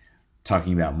here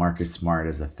talking about Marcus Smart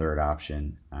as a third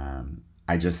option.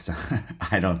 I just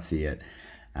I don't see it.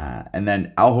 And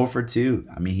then Al Horford too.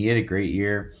 I mean, he had a great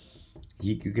year.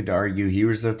 You could argue he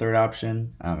was their third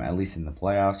option, at least in the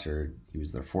playoffs, or he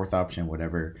was their fourth option,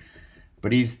 whatever.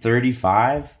 But he's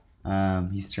 35.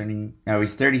 He's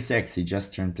 36. He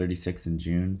just turned 36 in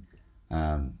June.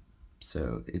 Um,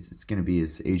 so it's going to be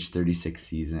his age 36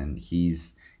 season.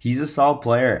 He's a solid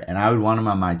player, and I would want him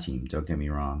on my team. Don't get me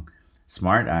wrong.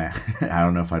 Smart, I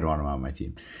don't know if I'd want him on my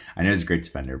team. I know he's a great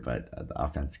defender, but the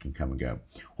offense can come and go.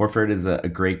 Horford is a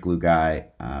great glue guy,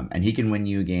 and he can win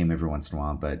you a game every once in a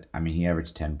while. But I mean, he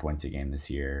averaged 10 points a game this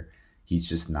year. He's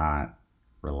just not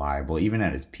reliable, even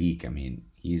at his peak. I mean,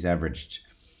 he's averaged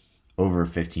over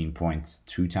 15 points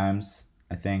 2 times,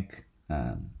 I think.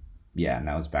 Yeah, and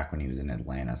that was back when he was in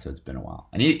Atlanta, so it's been a while.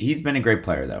 And he's been a great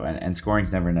player, though, and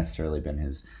scoring's never necessarily been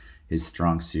his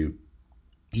strong suit.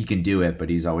 He can do it, but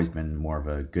he's always been more of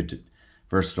a good,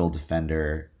 versatile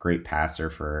defender, great passer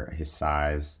for his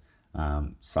size,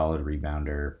 solid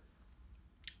rebounder,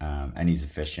 and he's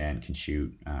efficient, can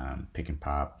shoot, pick and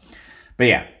pop. But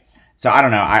yeah, so I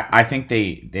don't know. I think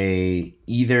they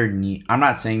either need. I'm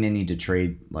not saying they need to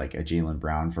trade like a Jaylen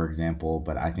Brown, for example,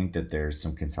 but I think that there's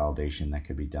some consolidation that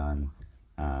could be done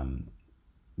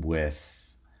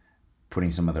with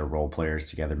putting some of their role players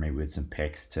together, maybe with some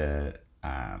picks to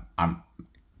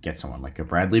get someone like a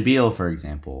Bradley Beal, for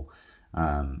example.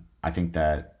 I think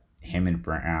that him and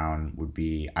Brown would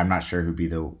be. I'm not sure who'd be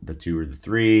the two or the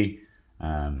three.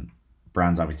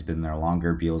 Brown's obviously been there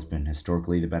longer. Beal's been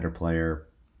historically the better player,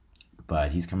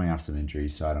 but he's coming off some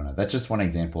injuries, so I don't know. That's just one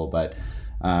example. But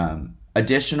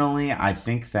additionally, I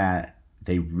think that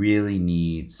they really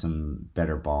need some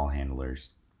better ball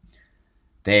handlers.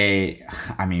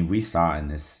 We saw in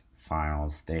this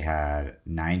finals, they had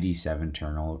 97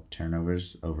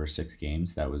 turnovers over 6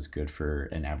 games. That was good for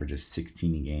an average of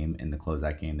 16 a game. In the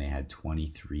closeout game, they had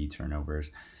 23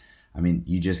 turnovers. I mean,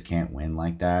 you just can't win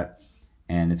like that.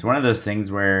 And it's one of those things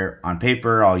where on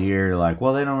paper all year, you're like,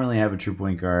 well, they don't really have a true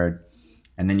point guard.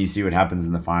 And then you see what happens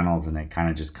in the finals, and it kind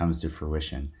of just comes to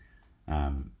fruition.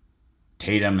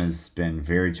 Tatum has been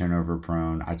very turnover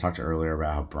prone. I talked earlier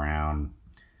about how Brown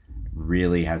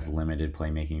really has limited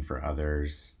playmaking for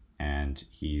others. And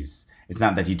it's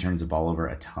not that he turns the ball over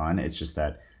a ton. It's just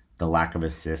that the lack of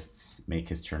assists make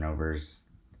his turnovers.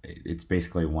 It's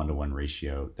basically a 1-to-1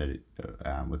 ratio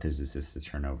with his assists to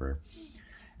turnover.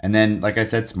 And then, like I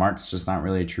said, Smart's just not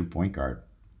really a true point guard.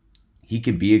 He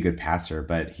can be a good passer,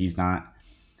 but he's not.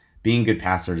 Being a good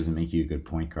passer doesn't make you a good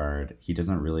point guard. He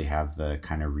doesn't really have the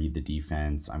kind of read the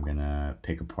defense. I'm going to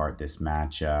pick apart this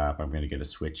matchup. I'm going to get a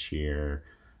switch here.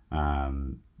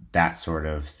 That sort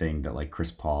of thing that like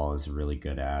Chris Paul is really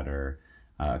good at, or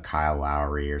Kyle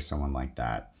Lowry or someone like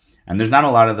that. And there's not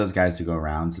a lot of those guys to go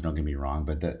around, so don't get me wrong,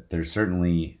 but there's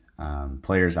certainly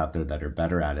players out there that are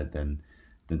better at it than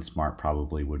Smart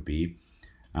probably would be.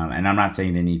 And I'm not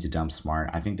saying they need to dump Smart.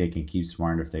 I think they can keep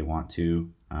Smart if they want to.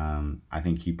 I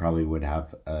think he probably would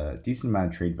have a decent amount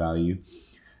of trade value.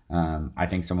 I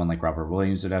think someone like Robert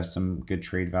Williams would have some good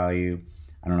trade value.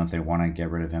 I don't know if they want to get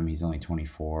rid of him. He's only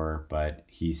 24, but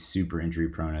he's super injury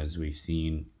prone, as we've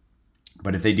seen.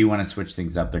 But if they do want to switch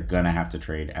things up, they're going to have to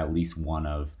trade at least one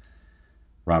of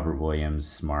Robert Williams,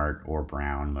 Smart, or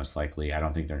Brown, most likely. I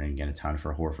don't think they're going to get a ton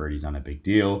for Horford. He's on a big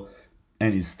deal,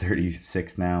 and he's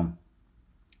 36 now.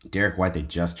 Derek White, they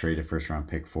just traded a first-round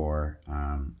pick for.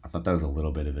 I thought that was a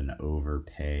little bit of an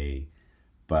overpay.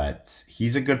 But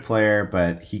he's a good player,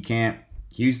 but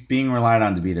he's being relied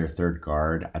on to be their third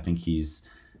guard. I think he's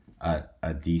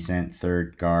a decent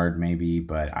third guard maybe,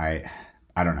 but I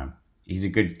don't know. He's a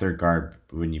good third guard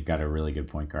when you've got a really good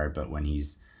point guard, but when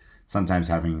he's sometimes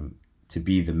having to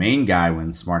be the main guy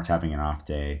when Smart's having an off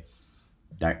day,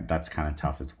 that's kind of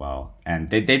tough as well. And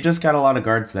they've just got a lot of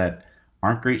guards that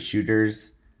aren't great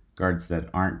shooters, guards that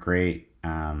aren't great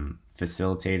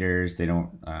facilitators. They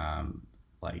don't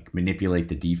manipulate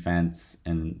the defense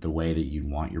in the way that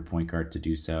you'd want your point guard to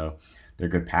do so. They're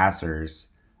good passers,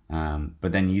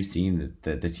 but then you've seen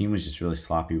that the team was just really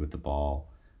sloppy with the ball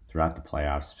throughout the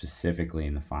playoffs, specifically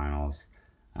in the finals.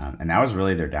 And that was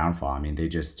really their downfall. I mean, they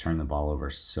just turned the ball over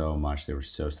so much. They were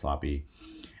so sloppy.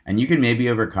 And you can maybe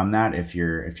overcome that if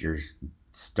your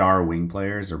star wing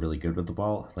players are really good with the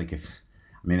ball.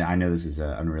 I know this is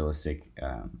an unrealistic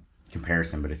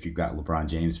comparison, but if you've got LeBron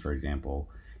James, for example,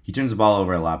 he turns the ball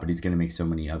over a lot, but he's going to make so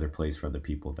many other plays for other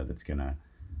people that it's going to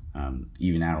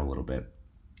even out a little bit.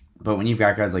 But when you've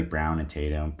got guys like Brown and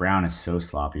Tatum, Brown is so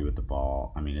sloppy with the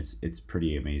ball. I mean, it's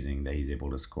pretty amazing that he's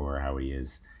able to score how he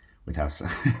is with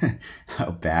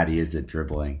how bad he is at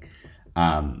dribbling.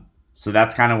 So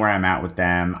that's kind of where I'm at with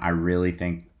them. I really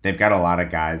think they've got a lot of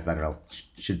guys that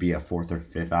should be a fourth or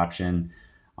fifth option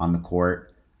on the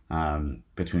court,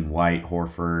 between White,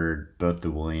 Horford, both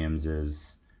the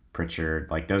Williamses, Pritchard.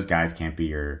 Like those guys can't be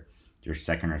your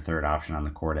second or third option on the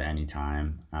court at any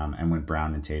time. And when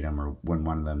Brown and Tatum, or when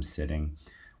one of them's sitting,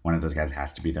 one of those guys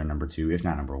has to be their number two, if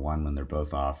not number one, when they're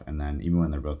both off. And then even when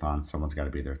they're both on, someone's got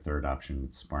to be their third option.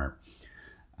 It's smart.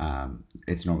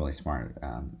 It's normally smart,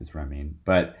 is what I mean.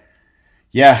 But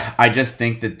yeah, I just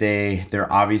think that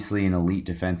they're obviously an elite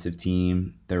defensive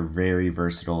team. They're very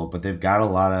versatile, but they've got a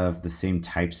lot of the same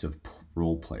types of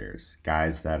role players,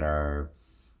 guys that are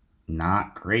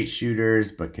not great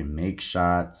shooters but can make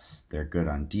shots. They're good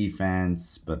on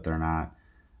defense, but they're not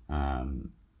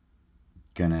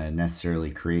gonna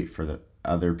necessarily create for the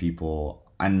other people.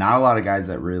 And not a lot of guys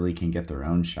that really can get their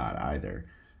own shot either.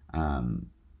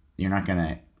 You're not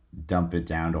gonna dump it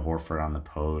down to Horford on the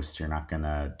post. You're not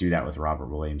gonna do that with Robert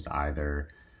Williams either.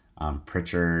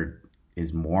 Pritchard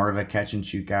is more of a catch and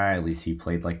shoot guy. At least he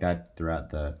played like that throughout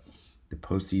the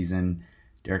postseason.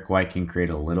 Derek White can create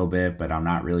a little bit, but I'm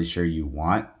not really sure you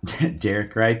want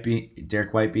Derek White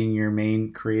being your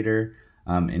main creator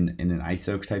in an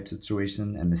ISO type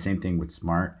situation. And the same thing with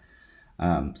Smart.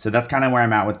 So that's kind of where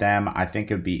I'm at with them. I think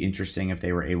it would be interesting if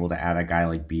they were able to add a guy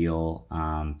like Beal.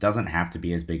 Doesn't have to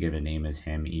be as big of a name as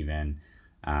him even,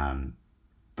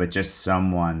 but just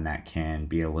someone that can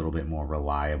be a little bit more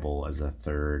reliable as a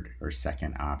third or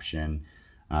second option.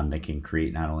 They can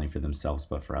create not only for themselves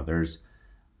but for others.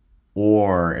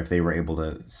 Or if they were able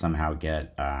to somehow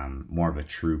get more of a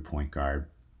true point guard.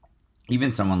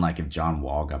 Even someone like if John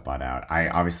Wall got bought out. I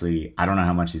don't know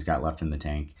how much he's got left in the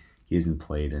tank. He hasn't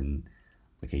played in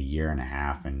like a year and a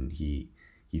half, and he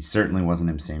certainly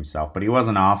wasn't his same self, but he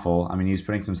wasn't awful. I mean, he was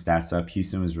putting some stats up.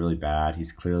 Houston was really bad.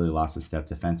 He's clearly lost a step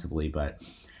defensively, but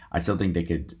I still think they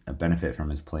could benefit from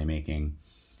his playmaking.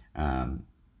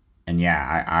 And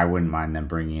yeah, I wouldn't mind them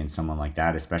bringing in someone like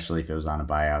that, especially if it was on a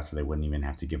buyout, so they wouldn't even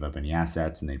have to give up any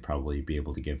assets, and they'd probably be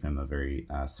able to give him a very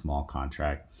small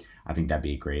contract. I think that'd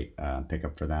be a great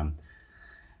pickup for them.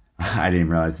 I didn't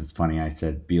realize it's funny. I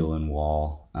said Beal and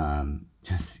Wall.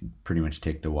 Just pretty much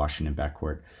take the Washington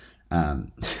backcourt.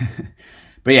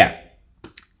 But yeah,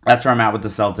 that's where I'm at with the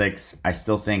Celtics. I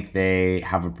still think they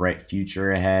have a bright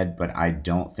future ahead, but I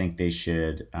don't think they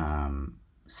should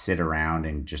sit around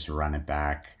and just run it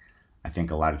back. I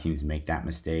think a lot of teams make that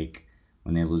mistake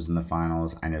when they lose in the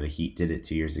finals. I know the Heat did it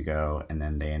 2 years ago, and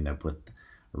then they end up with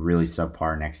a really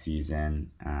subpar next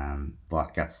season.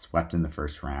 Got swept in the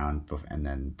first round, and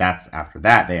then after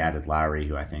that they added Lowry,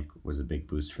 who I think was a big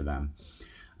boost for them.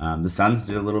 The Suns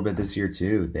did a little bit this year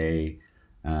too. They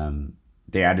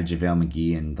added JaVale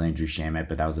McGee and Landry Shamet,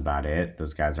 but that was about it.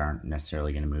 Those guys aren't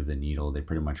necessarily going to move the needle. They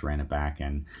pretty much ran it back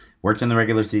and worked in the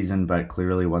regular season, but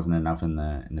clearly wasn't enough in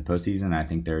the postseason. I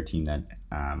think they're a team that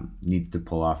needs to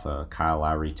pull off a Kyle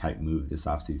Lowry type move this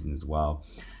offseason as well.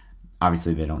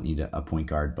 Obviously, they don't need a point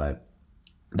guard, but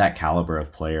that caliber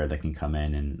of player that can come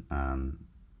in and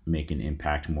make an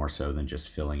impact more so than just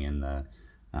filling in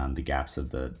the gaps of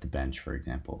the bench, for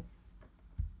example.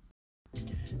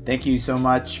 Thank you so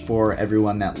much for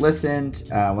everyone that listened.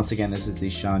 Once again, this is the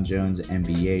Sean Jones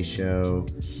NBA show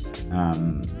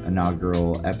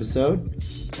inaugural episode.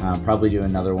 Probably do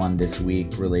another one this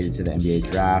week related to the NBA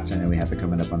draft. I know we have it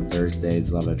coming up on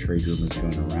Thursdays. A lot of trade rumors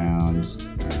going around.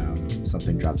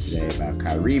 Something dropped today about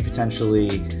Kyrie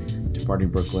potentially departing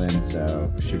Brooklyn,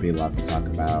 so should be a lot to talk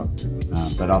about.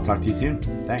 But I'll talk to you soon.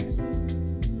 Thanks.